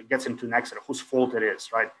gets into an accident, whose fault it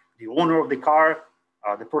is, right? The owner of the car,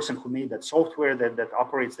 the person who made that software that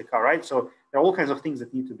operates the car, right? So there are all kinds of things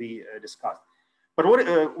that need to be discussed. But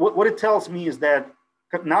what it tells me is that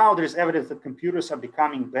now there's evidence that computers are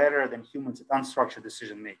becoming better than humans at unstructured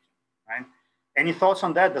decision making, right? Any thoughts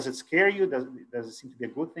on that? Does it scare you? Does it seem to be a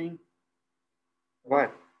good thing? Go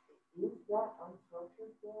ahead. Is that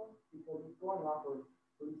unstructured though? Because it's going off of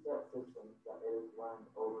preset systems that it is learned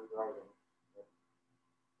over driving.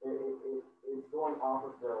 It's going off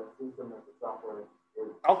of the system that the software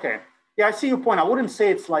is. Okay. Yeah, I see your point. I wouldn't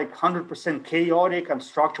say it's like 100% chaotic and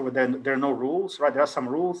structured where there are no rules, right? There are some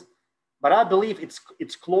rules, but I believe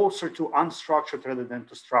it's closer to unstructured rather than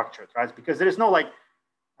to structured, right? Because there is no like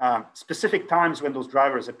specific times when those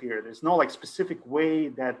drivers appear. There's no like specific way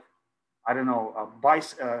that, I don't know,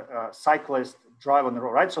 cyclists drive on the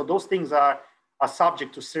road, right? So those things are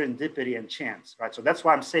subject to serendipity and chance, right? So that's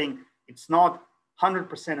why I'm saying it's not 100%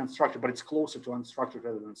 unstructured, but it's closer to unstructured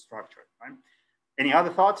rather than structured, right? Any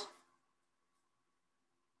other thoughts?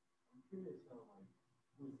 I'm curious how like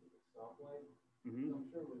with the stoplight, Mm-hmm. I'm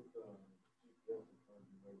sure with GPS it's going to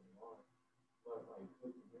be where they are, but like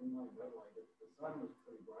with the green light, red light, if the sun was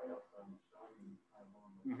pretty bright outside and shining kind of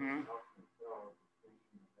on the house itself,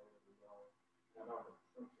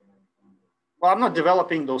 well, I'm not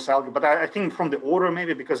developing those algorithms, but I think from the order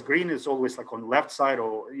maybe because green is always like on the left side,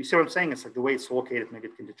 or you see what I'm saying? It's like the way it's located, maybe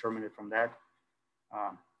it can determine it from that.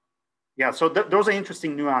 Yeah, so those are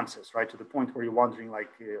interesting nuances, right? To the point where you're wondering, like,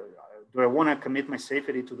 do I want to commit my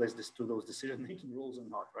safety to those decision-making rules or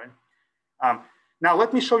not, right? Now,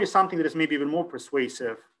 let me show you something that is maybe even more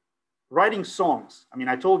persuasive. Writing songs. I mean,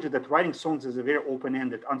 I told you that writing songs is a very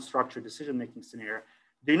open-ended, unstructured decision-making scenario.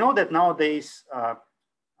 Do you know that nowadays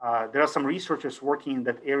there are some researchers working in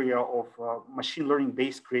that area of machine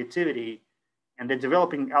learning-based creativity, and they're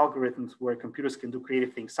developing algorithms where computers can do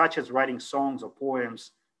creative things, such as writing songs or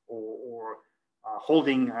poems or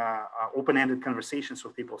holding open-ended conversations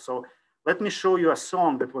with people. So let me show you a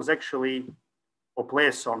song that was actually, or play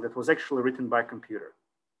a song that was actually written by a computer.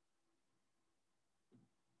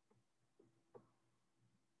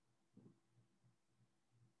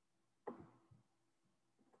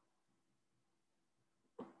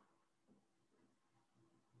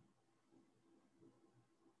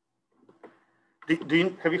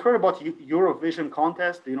 Have you heard about Eurovision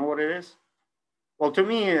contest? Do you know what it is? Well, to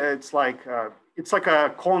me, it's like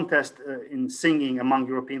a contest in singing among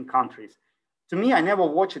European countries. To me, I never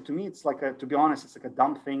watch it. To me, it's like to be honest, it's like a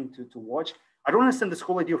dumb thing to watch. I don't understand this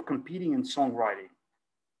whole idea of competing in songwriting.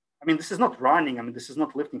 I mean, this is not running. I mean, this is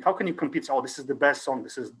not lifting. How can you compete? Oh, this is the best song.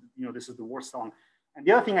 This is the worst song. And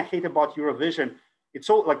the other thing I hate about Eurovision, it's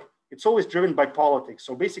always driven by politics.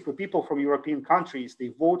 So basically, people from European countries, they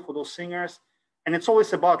vote for those singers. And it's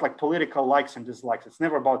always about like political likes and dislikes. It's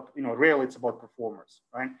never about, rarely it's about performers,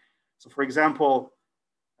 right? So for example,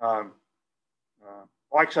 well,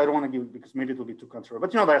 actually I don't want to give, because maybe it will be too controversial,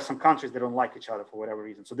 but there are some countries that don't like each other for whatever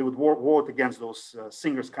reason. So they would vote against those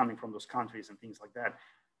singers coming from those countries and things like that.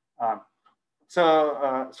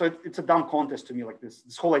 it's a dumb contest to me, like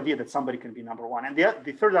this whole idea that somebody can be number one. And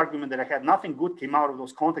the third argument that I had, nothing good came out of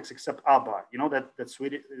those contexts except ABBA. You know that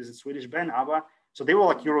Swedish band ABBA. So they were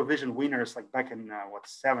like Eurovision winners, like back in what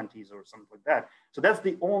 70s or something like that. So that's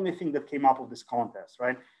the only thing that came up of this contest,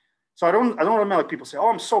 right? So I don't remember like people say, oh,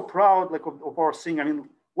 I'm so proud like of our singer. I mean,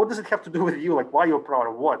 what does it have to do with you? Like, why you're proud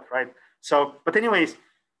of what, right? So, but anyways,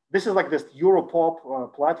 this is like this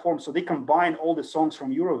Europop platform. So they combine all the songs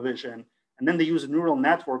from Eurovision, and then they use neural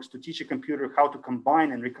networks to teach a computer how to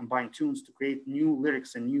combine and recombine tunes to create new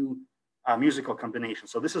lyrics and new musical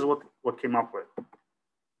combinations. So this is what came up with.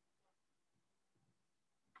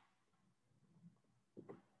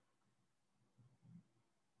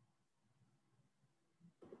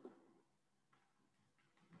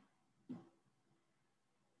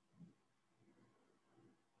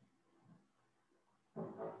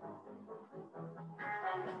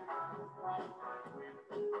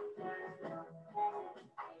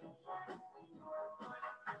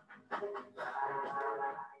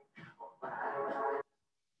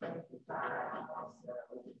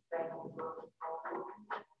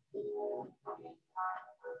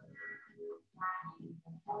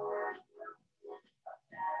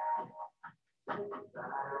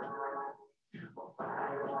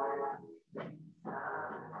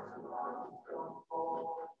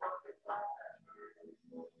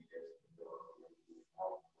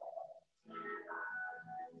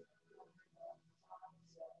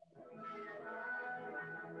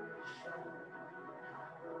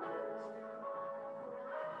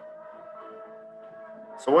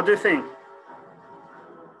 So what do you think?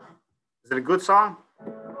 Is it a good song?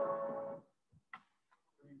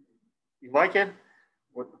 You like it?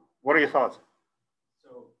 What are your thoughts?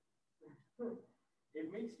 So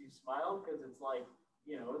it makes you smile because it's like,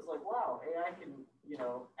 it's like, wow, AI can,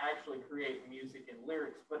 actually create music and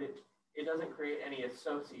lyrics, but it doesn't create any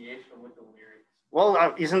association with the lyrics.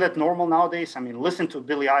 Well, isn't that normal nowadays? I mean, listen to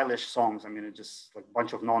Billie Eilish songs. I mean, it's just like a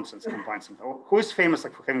bunch of nonsense combined. Who is famous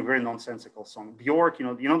like for having very nonsensical song? Bjork, you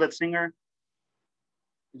know that singer?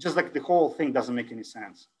 It's just like the whole thing doesn't make any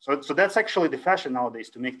sense. So that's actually the fashion nowadays,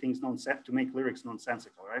 to make things to make lyrics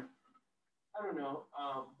nonsensical, right? I don't know,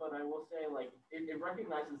 but I will say like it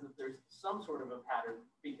recognizes that there's some sort of a pattern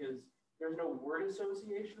because there's no word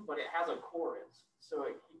association, but it has a chorus. So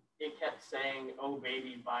it kept saying, "Oh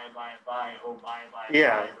baby, bye bye bye, oh bye bye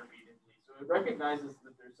bye," repeatedly. So it recognizes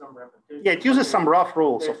that there's some repetition. Yeah, it uses some rough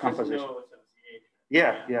rules of composition. No association.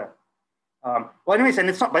 Yeah. Well, anyways, and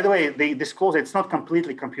it's not, by the way, they disclose it's not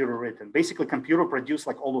completely computer written. Basically, computer produced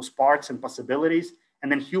like all those parts and possibilities,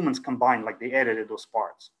 and then humans combined, like they edited those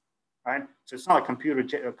parts, right? So it's not a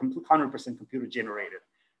 100% computer generated.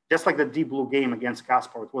 Just like the Deep Blue game against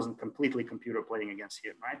Kasparov, it wasn't completely computer playing against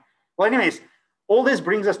him, right? Well, anyways, all this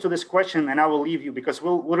brings us to this question, and I will leave you because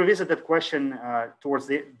we'll revisit that question towards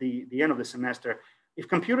the end of the semester. If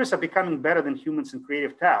computers are becoming better than humans in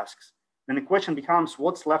creative tasks, then the question becomes,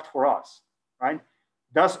 what's left for us? Right?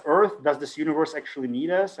 Does this universe actually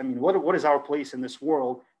need us? I mean, what is our place in this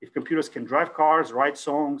world if computers can drive cars, write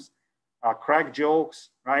songs, crack jokes,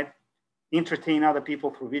 right? Entertain other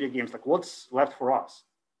people through video games? Like, what's left for us,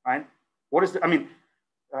 right?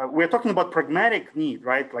 We're talking about pragmatic need,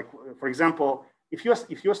 right? Like, for example, if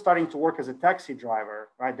you're starting to work as a taxi driver,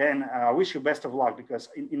 right, then I wish you best of luck because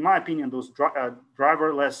in my opinion, those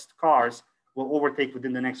driverless cars will overtake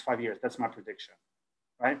within the next 5 years. That's my prediction,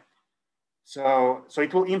 right? So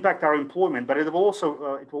it will impact our employment, but it will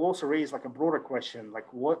also raise like a broader question,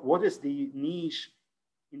 like what is the niche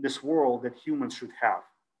in this world that humans should have,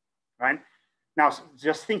 right? Now,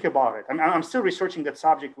 just think about it. I'm still researching that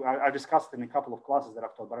subject. I discussed it in a couple of classes that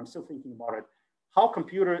I've taught, but I'm still thinking about it.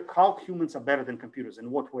 How humans are better than computers? In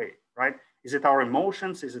what way, right? Is it our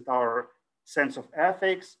emotions? Is it our sense of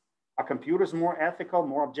ethics? Are computers more ethical,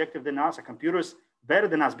 more objective than us? Are computers better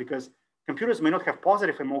than us? Because computers may not have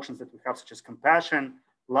positive emotions that we have, such as compassion,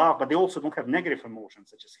 love, but they also don't have negative emotions,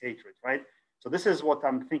 such as hatred, right? So this is what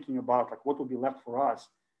I'm thinking about, like what will be left for us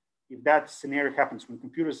if that scenario happens, when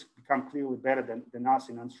computers become clearly better than us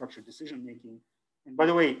in unstructured decision-making. And by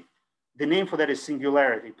the way, the name for that is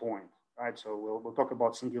singularity point, right? So we'll talk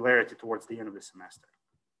about singularity towards the end of the semester.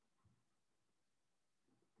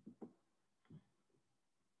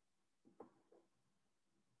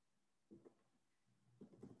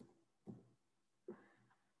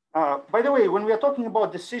 By the way, when we are talking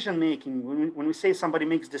about decision making, when we say somebody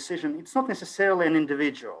makes decision, it's not necessarily an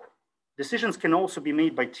individual. Decisions can also be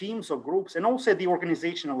made by teams or groups, and also at the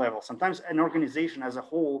organizational level. Sometimes an organization as a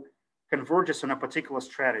whole converges on a particular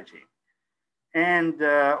strategy. And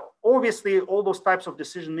obviously, all those types of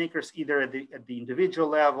decision makers, either at the individual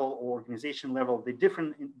level or organization level, they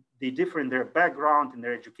differ in their background, in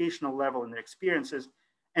their educational level, in their experiences,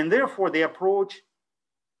 and therefore they approach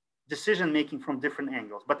decision making from different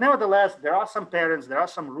angles. But nevertheless, there are some patterns, there are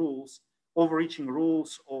some rules, overreaching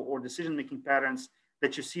rules or decision making patterns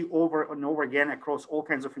that you see over and over again across all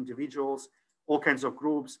kinds of individuals, all kinds of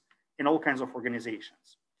groups, and all kinds of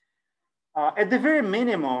organizations. At the very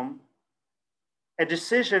minimum, a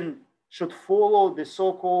decision should follow the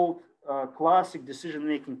so-called classic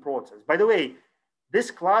decision-making process. By the way, this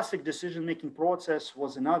classic decision-making process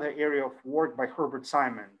was another area of work by Herbert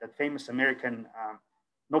Simon, that famous American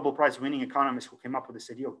Nobel Prize-winning economist who came up with this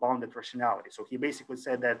idea of bounded rationality. So he basically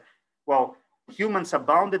said that, well, humans are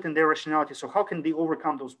bounded in their rationality, so how can they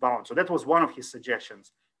overcome those bounds? So that was one of his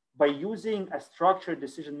suggestions, by using a structured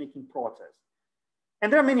decision-making process.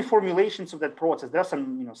 And there are many formulations of that process. There are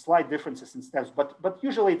some slight differences in steps, but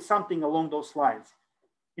usually it's something along those lines.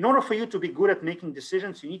 In order for you to be good at making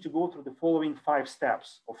decisions, you need to go through the following 5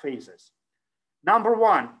 steps or phases. Number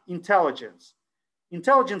 1, intelligence.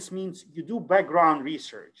 Intelligence means you do background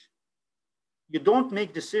research. You don't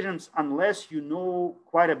make decisions unless you know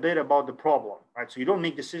quite a bit about the problem, right? So you don't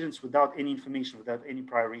make decisions without any information, without any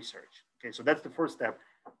prior research. Okay, so that's the first step,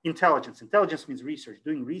 intelligence. Intelligence means research,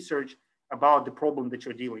 doing research about the problem that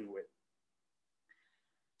you're dealing with.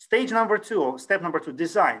 Step number 2,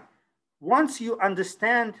 design. Once you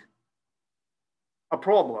understand a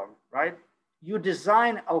problem, right, you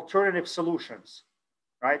design alternative solutions,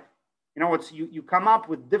 right? In other words, you come up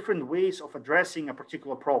with different ways of addressing a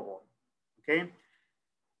particular problem, okay?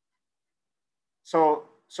 So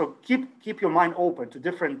keep your mind open to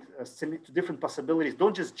different possibilities.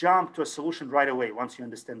 Don't just jump to a solution right away once you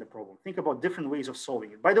understand the problem. Think about different ways of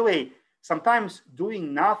solving it. By the way, sometimes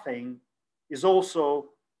doing nothing is also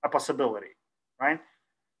a possibility, right?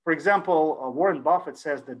 For example, Warren Buffett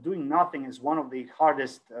says that doing nothing is one of the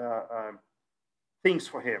hardest things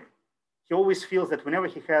for him. He always feels that whenever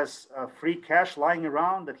he has free cash lying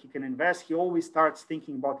around that he can invest, he always starts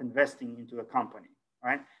thinking about investing into a company,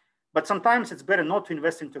 right? But sometimes it's better not to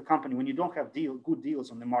invest into a company when you don't have good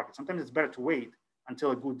deals on the market. Sometimes it's better to wait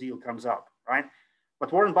until a good deal comes up, right?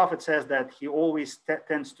 But Warren Buffett says that he always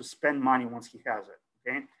tends to spend money once he has it,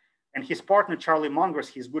 okay? And his partner, Charlie Munger,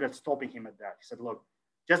 he's good at stopping him at that. He said, look,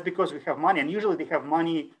 just because we have money, and usually they have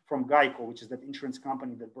money from Geico, which is that insurance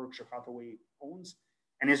company that Berkshire Hathaway owns.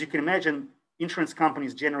 And as you can imagine, insurance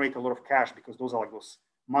companies generate a lot of cash because those are like those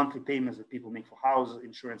monthly payments that people make for house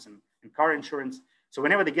insurance and car insurance. So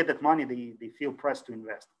whenever they get that money, they feel pressed to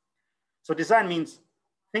invest. So design means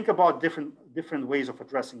think about different ways of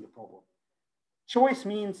addressing the problem. Choice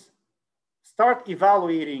means start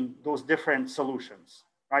evaluating those different solutions,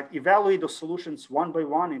 right? Evaluate those solutions one by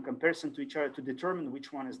one in comparison to each other to determine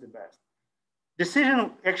which one is the best.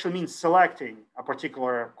 Decision actually means selecting a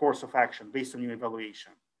particular course of action based on your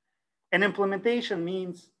evaluation. And implementation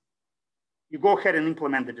means you go ahead and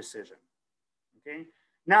implement the decision, okay?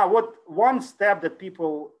 Now, one step that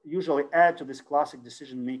people usually add to this classic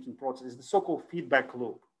decision-making process is the so-called feedback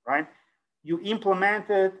loop, right? You implement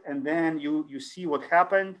it and then you see what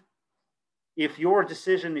happened. If your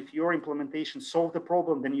decision, if your implementation solved the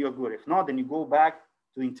problem, then you're good. If not, then you go back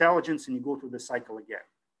to intelligence and you go through the cycle again.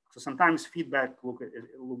 So sometimes feedback loop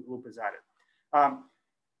is added.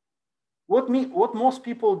 What most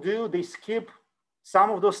people do, they skip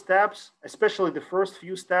some of those steps, especially the first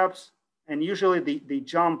few steps, and usually they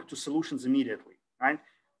jump to solutions immediately, right?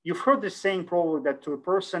 You've heard this saying probably that to a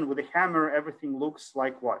person with a hammer, everything looks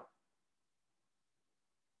like what?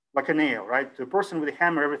 Like a nail, right? To a person with a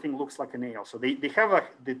hammer, everything looks like a nail. So they have a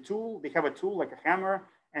tool like a hammer,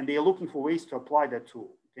 and they are looking for ways to apply that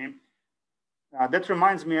tool, okay? That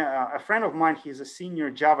reminds me, a friend of mine, he's a senior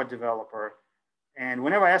Java developer. And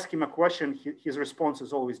whenever I ask him a question, his response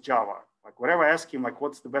is always Java. Like whenever I ask him, like,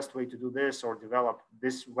 what's the best way to do this or develop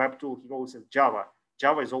this web tool, he always says Java.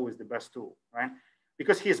 Java is always the best tool, right?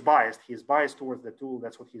 Because he is biased. He's biased towards the tool.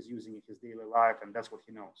 That's what he's using in his daily life, and that's what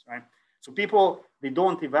he knows, right? So people, they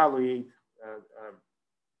don't evaluate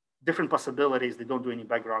different possibilities. They don't do any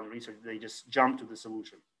background research. They just jump to the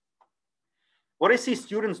solution. What I see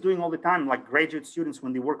students doing all the time, like graduate students,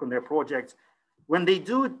 when they work on their projects, when they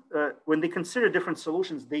consider different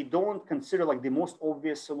solutions, they don't consider like the most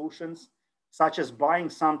obvious solutions, such as buying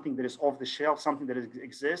something that is off the shelf, something that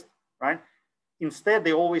exists, right? Instead,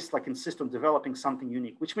 they always like insist on developing something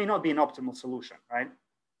unique, which may not be an optimal solution, right?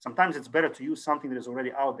 Sometimes it's better to use something that is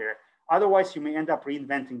already out there. Otherwise, you may end up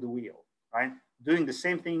reinventing the wheel, right? Doing the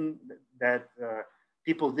same thing that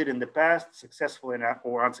people did in the past, successfully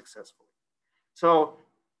or unsuccessfully. So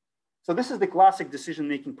So this is the classic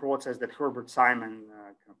decision-making process that Herbert Simon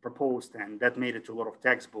proposed, and that made it to a lot of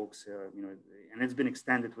textbooks, you know, and it's been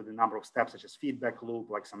extended with a number of steps such as feedback loop,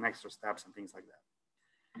 like some extra steps and things like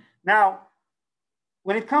that. Now,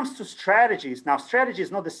 when it comes to strategies, now strategy is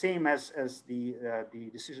not the same as the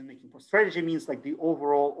decision-making. Strategy means like the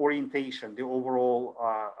overall orientation, the overall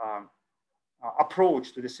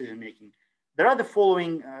approach to decision-making. There are the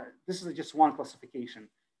following, this is just one classification,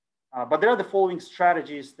 but there are the following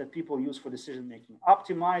strategies that people use for decision-making: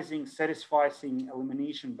 optimizing, satisficing,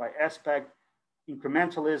 elimination by aspect,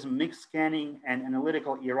 incrementalism, mixed scanning, and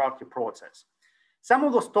analytical hierarchy process. Some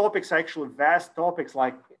of those topics are actually vast topics,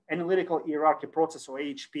 like analytical hierarchy process, or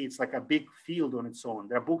AHP. It's like a big field on its own.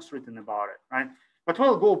 There are books written about it, right? But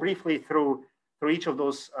we'll go briefly through each of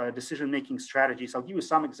those decision-making strategies. I'll give you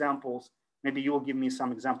some examples. Maybe you'll give me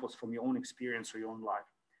some examples from your own experience or your own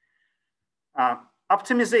life.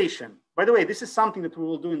 Optimization. By the way, this is something that we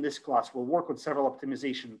will do in this class. We'll work on several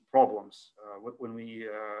optimization problems when we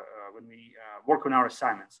work on our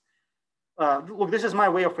assignments. Look, this is my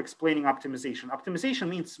way of explaining optimization. Optimization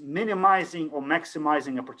means minimizing or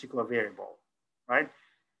maximizing a particular variable, right?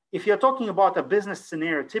 If you're talking about a business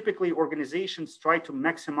scenario, typically organizations try to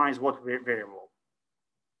maximize what variable?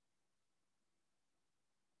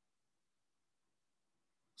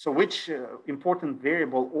 So which important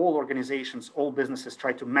variable all organizations, all businesses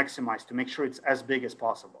try to maximize to make sure it's as big as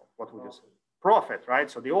possible? What would you say? Profit, right?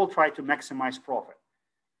 So they all try to maximize profit.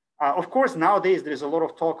 Of course, nowadays there's a lot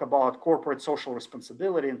of talk about corporate social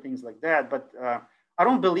responsibility and things like that, but I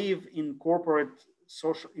don't believe in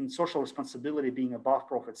social responsibility being above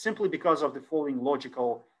profit, simply because of the following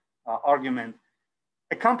logical argument.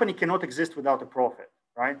 A company cannot exist without a profit,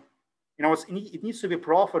 right? You know, it needs to be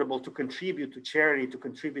profitable to contribute to charity, to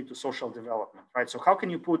contribute to social development, right? So how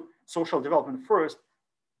can you put social development first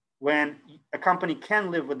when a company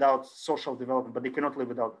can live without social development, but they cannot live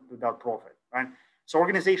without profit, right? So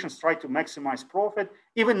organizations try to maximize profit,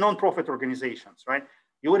 even non-profit organizations, right?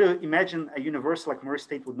 You would imagine a university like Murray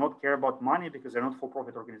State would not care about money because they're not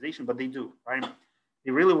for-profit organization, but they do, right?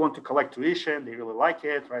 They really want to collect tuition. They really like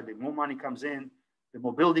it, right? The more money comes in, the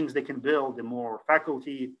more buildings they can build, the more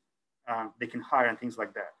faculty they can hire and things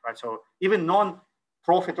like that, right? So even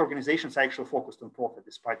non-profit organizations are actually focused on profit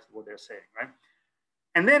despite what they're saying, right?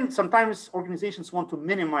 And then sometimes organizations want to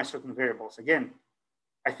minimize certain variables. Again,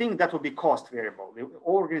 I think that will be cost variable.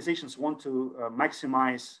 All organizations want to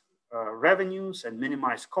maximize revenues and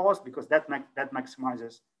minimize cost because that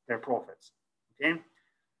maximizes their profits, okay?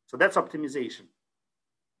 So that's optimization.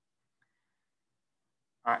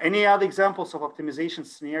 Any other examples of optimization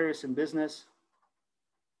scenarios in business?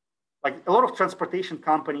 Like a lot of transportation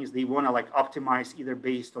companies, they want to like optimize either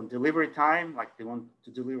based on delivery time, like they want to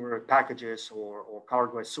deliver packages or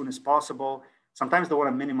cargo as soon as possible. Sometimes they want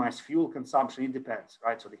to minimize fuel consumption. It depends,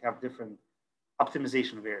 right? So they have different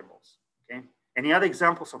optimization variables, okay? Any other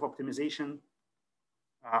examples of optimization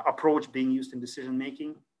approach being used in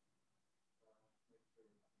decision-making?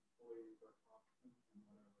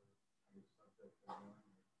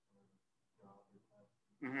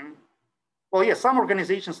 Mm-hmm. Well, yeah, some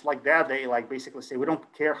organizations like that, they like basically say, we don't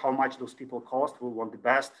care how much those people cost, we want the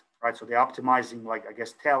best, right? So they're optimizing, like, I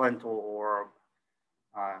guess, talent or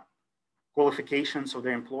qualifications of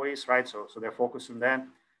their employees, right? So they're focused on that.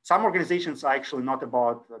 Some organizations are actually not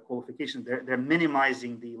about qualifications, they're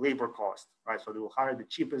minimizing the labor cost, right? So they will hire the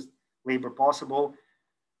cheapest labor possible.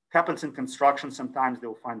 Happens in construction, sometimes they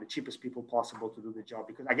will find the cheapest people possible to do the job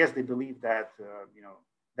because I guess they believe that, you know,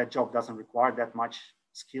 that job doesn't require that much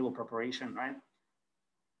skill or preparation, right?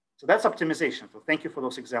 So that's optimization. So thank you for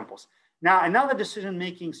those examples. Now, another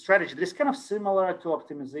decision-making strategy that is kind of similar to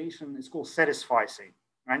optimization is called satisficing,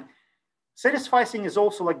 right? Satisficing is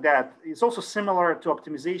also like that. It's also similar to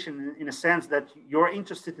optimization in a sense that you're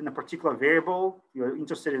interested in a particular variable, you're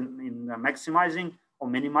interested in maximizing or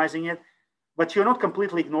minimizing it, but you're not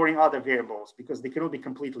completely ignoring other variables because they cannot be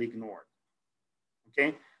completely ignored,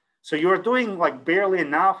 okay? So you're doing like barely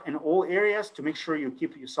enough in all areas to make sure you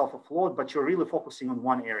keep yourself afloat, but you're really focusing on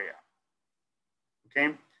one area,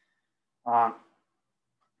 okay?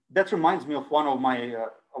 That reminds me of one of my,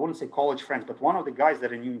 I wouldn't say college friends, but one of the guys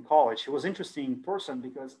that I knew in college. He was an interesting person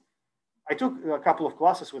because I took a couple of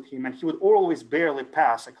classes with him and he would always barely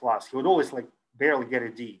pass a class. He would always like barely get a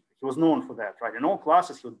D. He was known for that, right? In all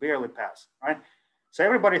classes, he would barely pass, right? So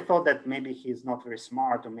everybody thought that maybe he's not very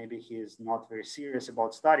smart or maybe he is not very serious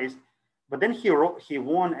about studies. But then he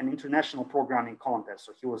won an international programming contest.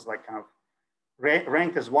 So he was like kind of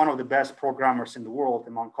ranked as one of the best programmers in the world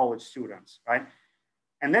among college students, right?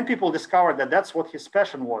 And then people discovered that that's what his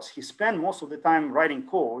passion was. He spent most of the time writing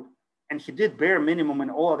code and he did bare minimum in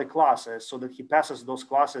all other classes so that he passes those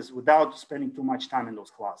classes without spending too much time in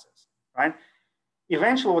those classes, right?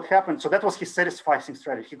 Eventually what happened, so that was his satisfying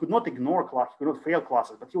strategy. He could not ignore class, he could not fail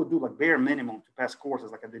classes, but he would do like bare minimum to pass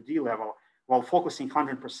courses like at the D level while focusing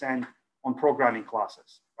 100% on programming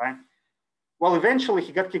classes, right? Well, eventually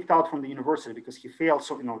he got kicked out from the university because he failed.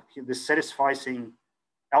 So, this satisfying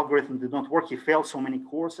algorithm did not work. He failed so many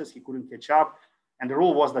courses, he couldn't catch up. And the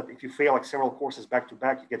rule was that if you fail like several courses back to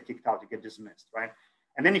back, you get kicked out, you get dismissed, right?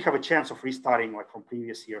 And then you have a chance of restarting like from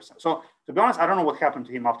previous years. So to be honest, I don't know what happened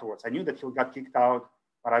to him afterwards. I knew that he got kicked out,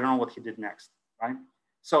 but I don't know what he did next, right?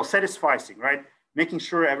 So satisfying, right? Making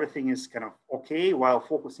sure everything is kind of okay while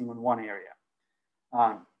focusing on one area.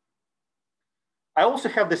 I also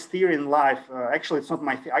have this theory in life. Actually, it's not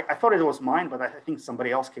my theory. I thought it was mine, but I think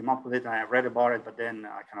somebody else came up with it and I read about it, but then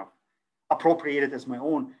I kind of appropriated it as my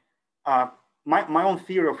own. My own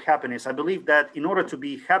theory of happiness, I believe that in order to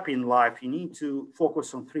be happy in life, you need to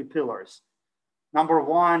focus on 3 pillars. Number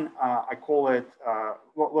one, I call it,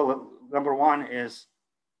 number one is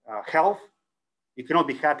health. You cannot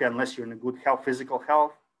be happy unless you're in a good health, physical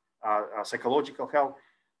health, psychological health.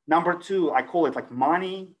 Number two, I call it like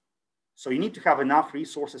money. So you need to have enough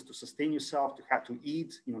resources to sustain yourself, to have to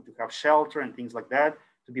eat, to have shelter and things like that,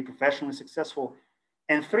 to be professionally successful.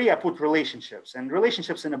 And 3, I put relationships, and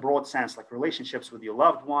relationships in a broad sense, like relationships with your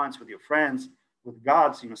loved ones, with your friends, with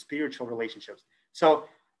God's, spiritual relationships. So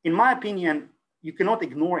in my opinion, you cannot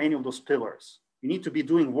ignore any of those pillars. You need to be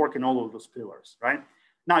doing work in all of those pillars, right?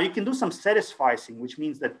 Now you can do some satisfying, which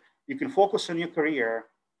means that you can focus on your career,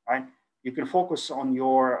 right? You can focus on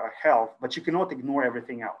your health, but you cannot ignore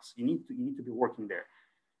everything else. You need to be working there.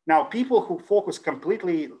 Now, people who focus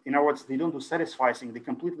completely, in other words, they don't do satisfying, they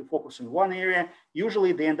completely focus in one area,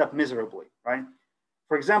 usually they end up miserably, right?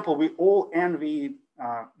 For example, we all envy,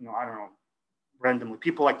 I don't know, randomly,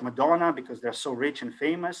 people like Madonna because they're so rich and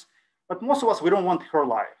famous, but most of us, we don't want her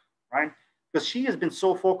life, right? Because she has been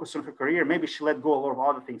so focused on her career, maybe she let go a lot of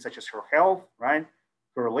other things such as her health, right?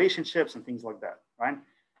 Her relationships and things like that, right?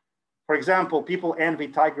 For example, people envy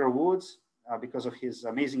Tiger Woods because of his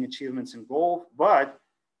amazing achievements in golf, but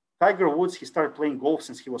Tiger Woods, he started playing golf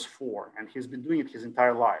since he was 4, and he's been doing it his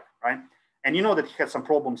entire life, right? And you know that he had some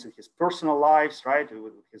problems in his personal lives, right?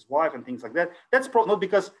 With his wife and things like that. That's not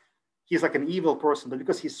because he's like an evil person, but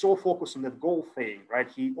because he's so focused on that golf thing, right?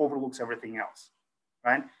 He overlooks everything else,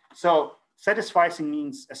 right? So satisfying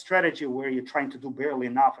means a strategy where you're trying to do barely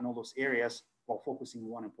enough in all those areas while focusing on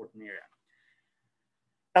one important area.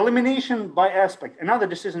 Elimination by aspect, another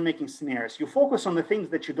decision-making scenarios. You focus on the things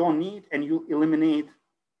that you don't need and you eliminate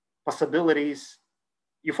possibilities.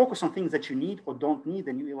 You focus on things that you need or don't need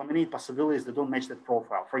and you eliminate possibilities that don't match that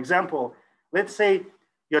profile. For example, let's say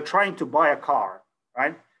you're trying to buy a car,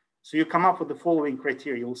 right? So you come up with the following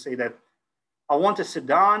criteria. You'll say that I want a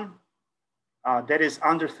sedan that is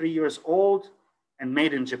under 3 years old and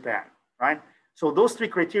made in Japan, right? So those 3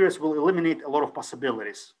 criteria will eliminate a lot of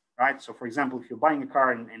possibilities, right? So for example, if you're buying a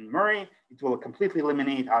car in Murray, it will completely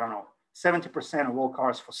eliminate, I don't know, 70% of all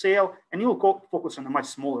cars for sale, and you will focus on a much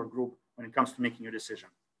smaller group when it comes to making your decision,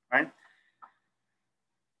 right?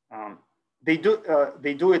 They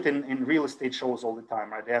do it in real estate shows all the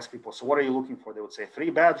time, right? They ask people, so what are you looking for? They would say 3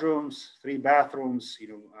 bedrooms, 3 bathrooms,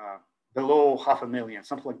 below $500,000,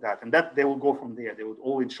 something like that. And that they will go from there. They would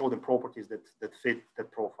always show the properties that fit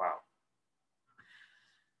that profile.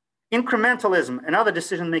 Incrementalism, another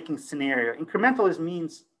decision-making scenario. Incrementalism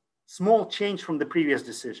means small change from the previous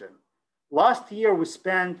decision. Last year, we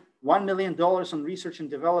spent $1 million on research and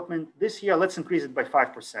development. This year, let's increase it by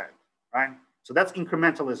 5%, right? So that's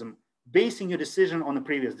incrementalism, basing your decision on the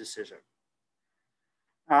previous decision.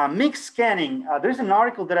 Mixed scanning, there's an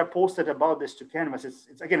article that I posted about this to Canvas.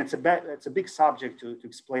 It's a big subject to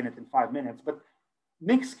explain it in 5 minutes, but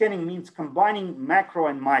mixed scanning means combining macro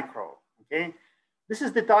and micro, okay? This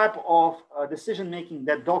is the type of decision-making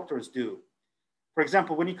that doctors do. For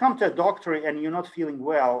example, when you come to a doctor and you're not feeling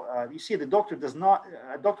well, you see the doctor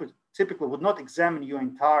a doctor typically would not examine your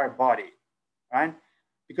entire body, right?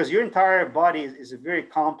 Because your entire body is a very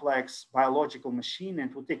complex biological machine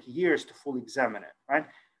and it will take years to fully examine it, right?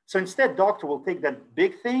 So instead, doctor will take that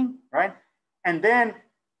big thing, right? And then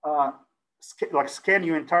scan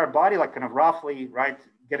your entire body, like kind of roughly, right?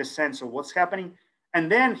 Get a sense of what's happening.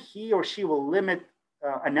 And then he or she will limit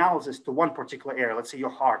analysis to one particular area, let's say your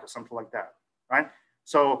heart or something like that, right?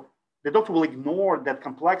 So the doctor will ignore that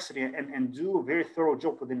complexity and do a very thorough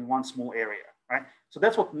job within one small area, right? So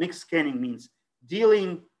that's what mixed scanning means,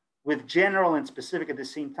 dealing with general and specific at the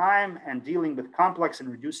same time and dealing with complex and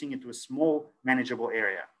reducing it to a small manageable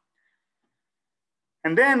area.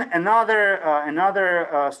 And then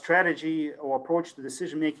another strategy or approach to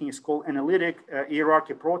decision making is called analytic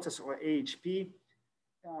hierarchy process, or AHP.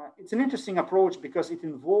 It's an interesting approach because it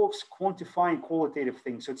involves quantifying qualitative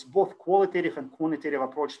things. So it's both qualitative and quantitative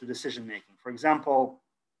approach to decision making. For example,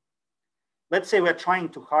 let's say we're trying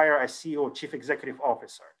to hire a CEO, chief executive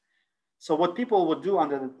officer. So what people would do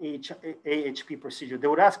under the AHP procedure, they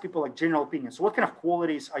would ask people like general opinions. So what kind of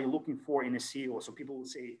qualities are you looking for in a CEO? So people would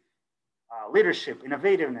say leadership,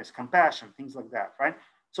 innovativeness, compassion, things like that, right?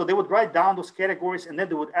 So they would write down those categories, and then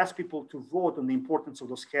they would ask people to vote on the importance of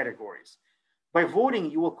those categories. By voting,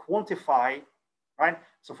 you will quantify, right?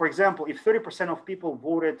 So for example, if 30% of people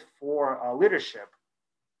voted for leadership,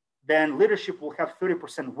 then leadership will have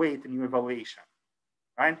 30% weight in your evaluation,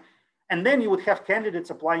 right? And then you would have candidates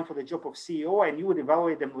applying for the job of CEO, and you would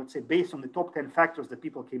evaluate them, let's say, based on the top 10 factors that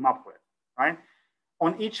people came up with, right?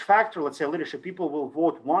 On each factor, let's say leadership, people will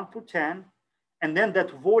vote 1 through 10, and then that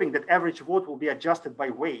voting, that average vote will be adjusted by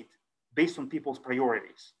weight based on people's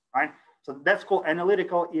priorities, right? So that's called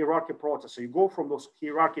analytical hierarchy process. So you go from those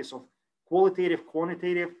hierarchies of qualitative,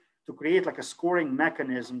 quantitative, to create like a scoring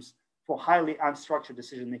mechanisms for highly unstructured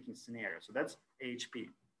decision-making scenarios. So that's AHP.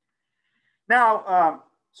 Now,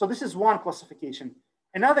 so this is one classification.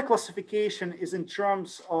 Another classification is in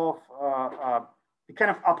terms of the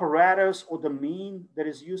kind of apparatus or domain that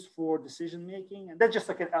is used for decision-making. And that's just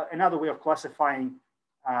like another way of classifying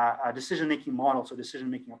decision-making models or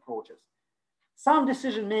decision-making approaches. Some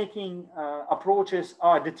decision-making approaches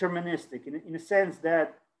are deterministic in a sense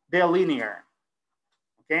that they're linear,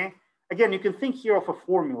 okay? Again, you can think here of a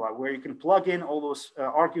formula where you can plug in all those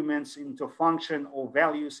arguments into a function or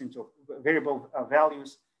values, into variable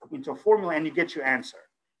values, into a formula, and you get your answer,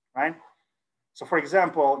 right? So for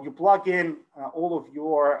example, you plug in all of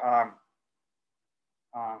your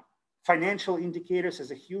financial indicators as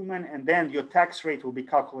a human, and then your tax rate will be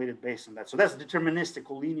calculated based on that. So that's deterministic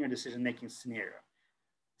or linear decision-making scenario.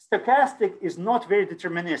 Stochastic is not very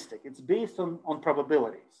deterministic. It's based on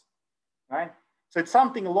probabilities, right? So it's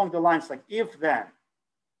something along the lines like if then.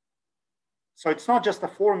 So it's not just a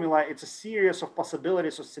formula, it's a series of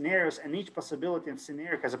possibilities or scenarios, and each possibility and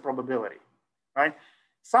scenario has a probability, right?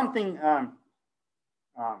 Something,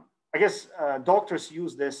 I guess doctors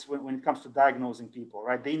use this when it comes to diagnosing people,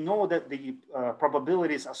 right? They know that the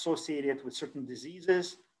probabilities associated with certain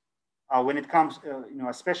diseases, when it comes,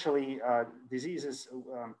 especially diseases,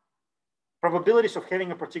 probabilities of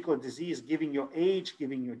having a particular disease, giving your age,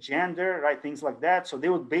 giving your gender, right? Things like that. So they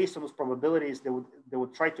would, based on those probabilities, they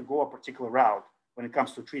would try to go a particular route when it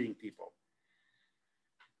comes to treating people.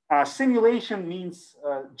 Simulation means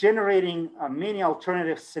generating many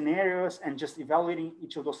alternative scenarios and just evaluating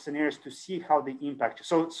each of those scenarios to see how they impact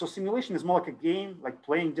you. So simulation is more like a game, like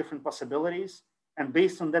playing different possibilities, and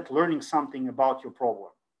based on that, learning something about your problem.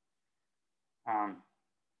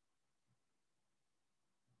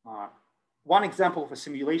 One example of a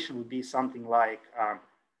simulation would be something like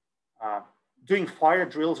doing fire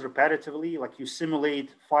drills repetitively, like you simulate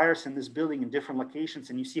fires in this building in different locations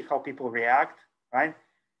and you see how people react, right?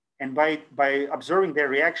 And by observing their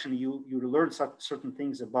reaction, you learn certain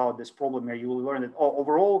things about this problem where you will learn that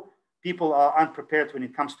overall, people are unprepared when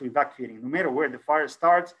it comes to evacuating. No matter where the fire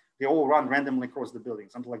starts, they all run randomly across the building,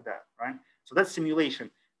 something like that, right? So that's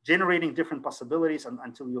simulation, generating different possibilities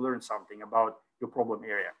until you learn something about your problem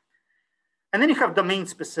area. And then you have domain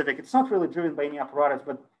specific. It's not really driven by any apparatus,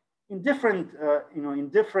 but in different,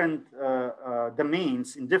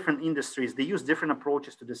 domains, in different industries, they use different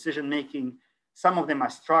approaches to decision making. Some of them are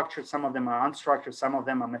structured, some of them are unstructured, some of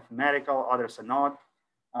them are mathematical, others are not.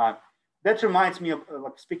 That reminds me of,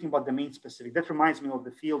 like speaking about domain specific, that reminds me of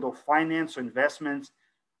the field of finance or investments.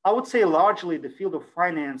 I would say largely the field of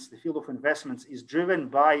finance, the field of investments is driven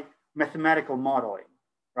by mathematical modeling,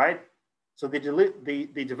 right? So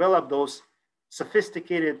they develop those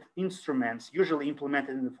sophisticated instruments, usually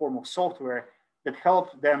implemented in the form of software, that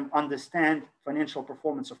help them understand financial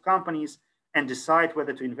performance of companies and decide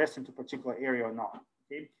whether to invest into a particular area or not,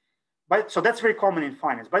 okay? So that's very common in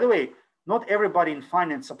finance. By the way, not everybody in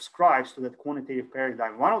finance subscribes to that quantitative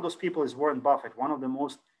paradigm. One of those people is Warren Buffett, one of the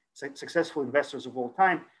most successful investors of all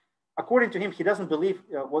time. According to him, he doesn't believe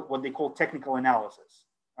what they call technical analysis,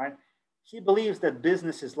 right? He believes that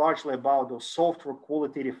business is largely about those software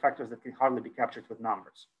qualitative factors that can hardly be captured with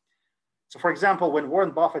numbers. So for example, when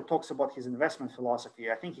Warren Buffett talks about his investment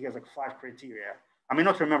philosophy, I think he has like 5 criteria. I may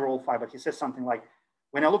not remember all 5, but he says something like,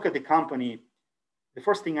 when I look at the company, the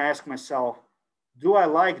first thing I ask myself, do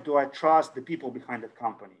I trust the people behind that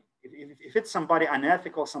company? If it's somebody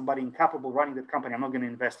unethical, somebody incapable running that company, I'm not going to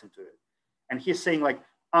invest into it. And he's saying like,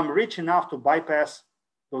 I'm rich enough to bypass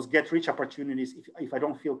those get-rich opportunities if I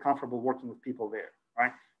don't feel comfortable working with people there,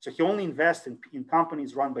 right? So he only invests in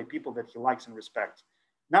companies run by people that he likes and respects.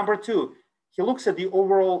 Number two, he looks at the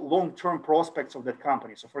overall long-term prospects of that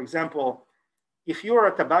company. So for example, if you're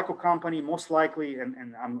a tobacco company, most likely, and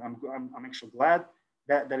I'm actually glad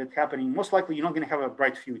that it's happening, most likely you're not going to have a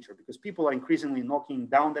bright future because people are increasingly knocking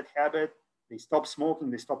down that habit. They stop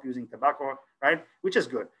smoking, they stop using tobacco, right? Which is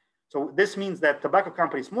good. So this means that tobacco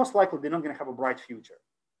companies, most likely they're not going to have a bright future.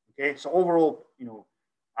 Okay, so overall,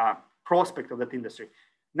 prospect of that industry.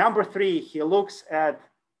 Number three, he looks at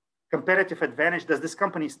competitive advantage. Does this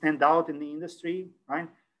company stand out in the industry, right?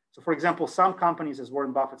 So for example, some companies, as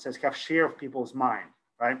Warren Buffett says, have share of people's mind,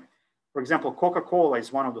 right? For example, Coca-Cola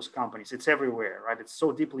is one of those companies. It's everywhere, right? It's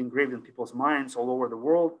so deeply engraved in people's minds all over the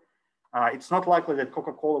world. It's not likely that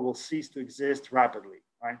Coca-Cola will cease to exist rapidly,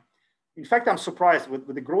 right? In fact, I'm surprised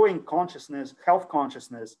with the growing consciousness, health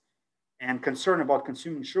consciousness, and concern about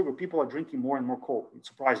consuming sugar, people are drinking more and more Coke,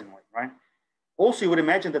 surprisingly, right? Also, you would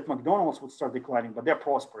imagine that McDonald's would start declining, but they're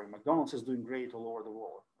prospering. McDonald's is doing great all over the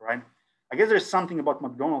world, right? I guess there's something about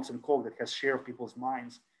McDonald's and Coke that has share of people's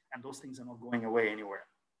minds, and those things are not going away anywhere.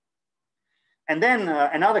 And then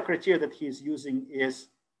another criteria that he's using is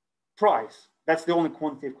price. That's the only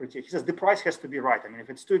quantitative criteria. He says the price has to be right. I mean,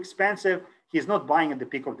 if it's too expensive, he's not buying at the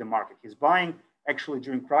peak of the market. He's buying actually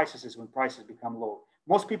during crises when prices become low.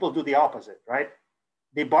 Most people do the opposite, right?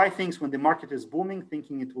 They buy things when the market is booming,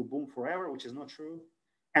 thinking it will boom forever, which is not true.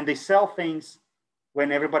 And they sell things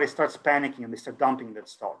when everybody starts panicking and they start dumping that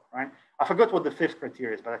stock, right? I forgot what the fifth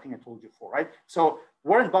criteria is, but I think I told you before, right? So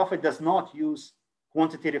Warren Buffett does not use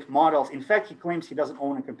quantitative models. In fact, he claims he doesn't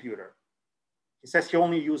own a computer. He says he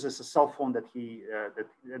only uses a cell phone that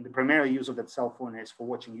the primary use of that cell phone is for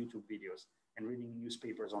watching YouTube videos and reading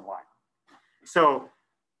newspapers online. So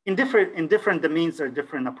in different domains, there are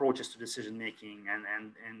different approaches to decision making,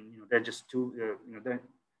 and they're just two.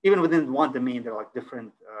 Even within one domain, there are like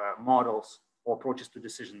different models or approaches to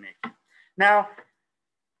decision making. Now,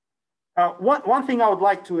 one thing I would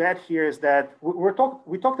like to add here is that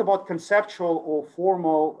we talked about conceptual or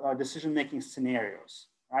formal decision making scenarios,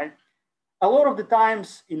 right? A lot of the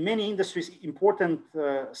times in many industries, important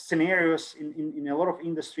scenarios in a lot of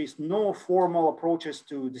industries, no formal approaches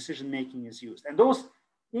to decision making is used, and those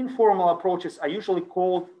informal approaches are usually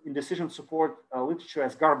called in decision support literature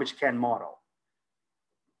as garbage can model.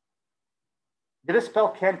 Did I spell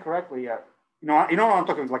can correctly? You know what I'm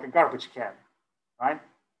talking about, like a garbage can, right?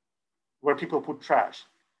 Where people put trash.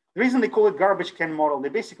 The reason they call it garbage can model, they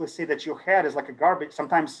basically say that your head is like a garbage.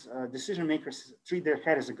 Sometimes decision makers treat their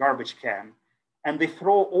head as a garbage can, and they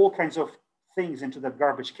throw all kinds of things into that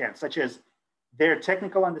garbage can, such as their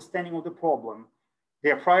technical understanding of the problem,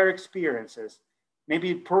 their prior experiences,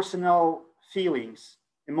 maybe personal feelings,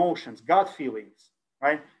 emotions, gut feelings,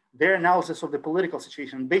 right? Their analysis of the political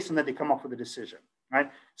situation. Based on that, they come up with a decision,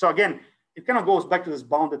 right? So again, it kind of goes back to this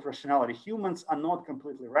bounded rationality. Humans are not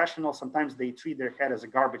completely rational. Sometimes they treat their head as a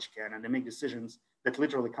garbage can and they make decisions that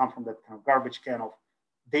literally come from that kind of garbage can of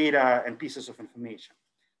data and pieces of information.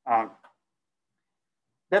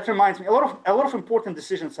 That reminds me, a lot of important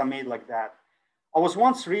decisions are made like that. I was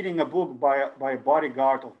once reading a book by a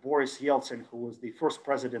bodyguard of Boris Yeltsin, who was the first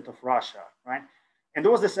president of Russia, right? And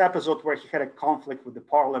there was this episode where he had a conflict with the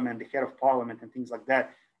parliament, the head of parliament and things like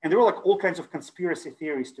that. And there were like all kinds of conspiracy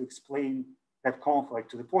theories to explain that conflict,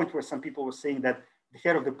 to the point where some people were saying that the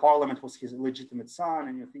head of the parliament was his illegitimate son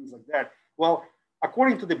and things like that. Well,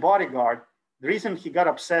 according to the bodyguard, the reason he got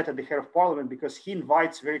upset at the head of parliament because he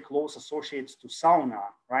invites very close associates to sauna,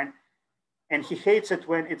 right? And he hates it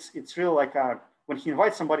when it's really like when he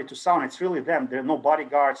invites somebody to sauna, it's really them. There are no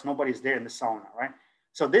bodyguards, nobody's there in the sauna, right?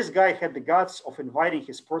 So this guy had the guts of inviting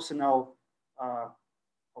his personal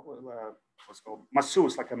what's called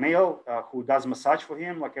masseuse, like a male who does massage for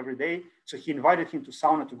him like every day. So he invited him to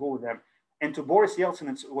sauna to go with them. And to Boris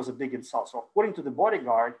Yeltsin, it was a big insult. So according to the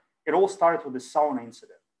bodyguard, it all started with the sauna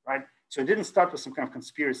incident, right? So it didn't start with some kind of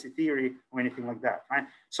conspiracy theory or anything like that, right?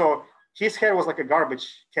 So his head was like a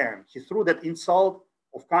garbage can. He threw that insult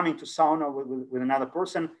of coming to sauna with another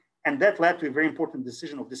person, and that led to a very important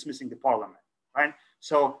decision of dismissing the parliament, right?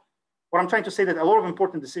 So what I'm trying to say that a lot of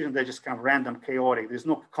important decisions, they're just kind of random, chaotic. There's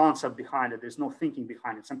no concept behind it. There's no thinking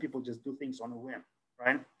behind it. Some people just do things on a whim,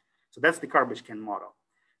 right? So that's the garbage can model.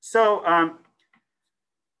 So,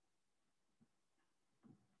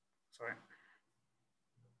 sorry.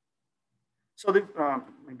 So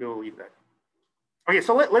maybe we'll leave that. Okay,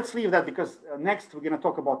 so let's leave that because next we're going to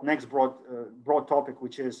talk about next broad topic,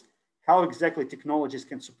 which is how exactly technologies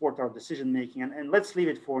can support our decision making. And let's leave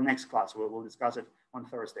it for next class. We'll discuss it on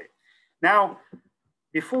Thursday. Now,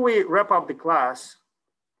 before we wrap up the class,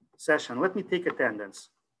 session. Let me take attendance.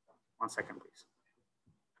 1 second, please.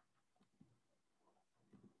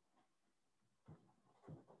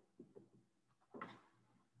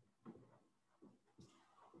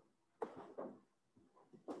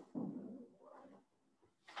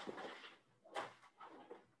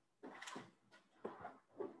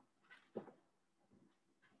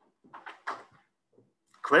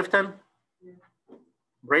 Clifton,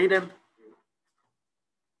 Braden,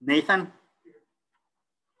 Nathan,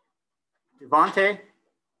 Devontae,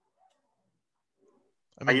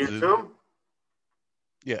 are you in Zoom?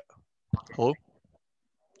 Yeah. Hello?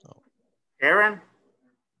 Aaron?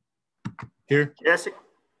 Here. Jesse?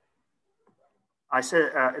 I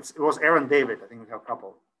said it was Aaron David. I think we have a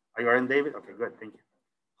couple. Are you Aaron David? Okay, good. Thank you.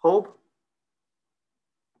 Hope?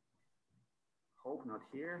 Hope not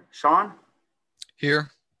here. Sean? Here.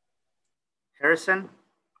 Harrison?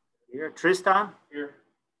 Here. Tristan? Here.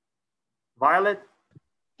 Violet?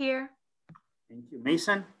 Here. Thank you.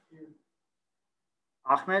 Mason? Here.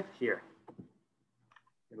 Ahmed? Here.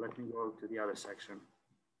 Okay, let me go to the other section.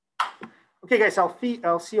 Okay, guys,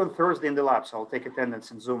 I'll see you on Thursday in the lab, so I'll take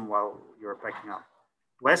attendance in Zoom while you're packing up.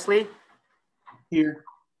 Wesley? Here.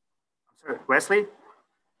 I'm sorry, Wesley?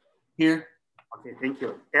 Here. Okay, thank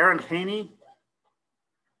you. Aaron Haney?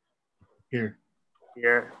 Here.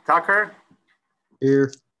 Here. Tucker?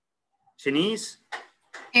 Here. Shanice?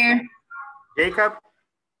 Here. Jacob?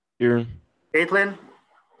 Here. Caitlin?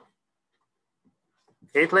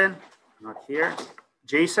 Caitlin? Not here.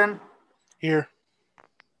 Jason? Here.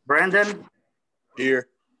 Brandon? Here.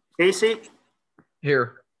 Casey?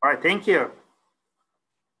 Here. All right, thank you.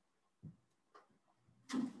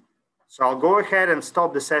 So I'll go ahead and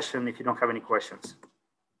stop the session if you don't have any questions.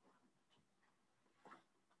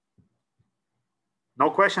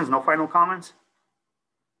 No questions, no final comments?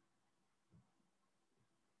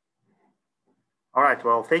 All right,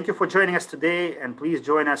 well, thank you for joining us today, and please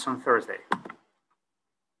join us on Thursday.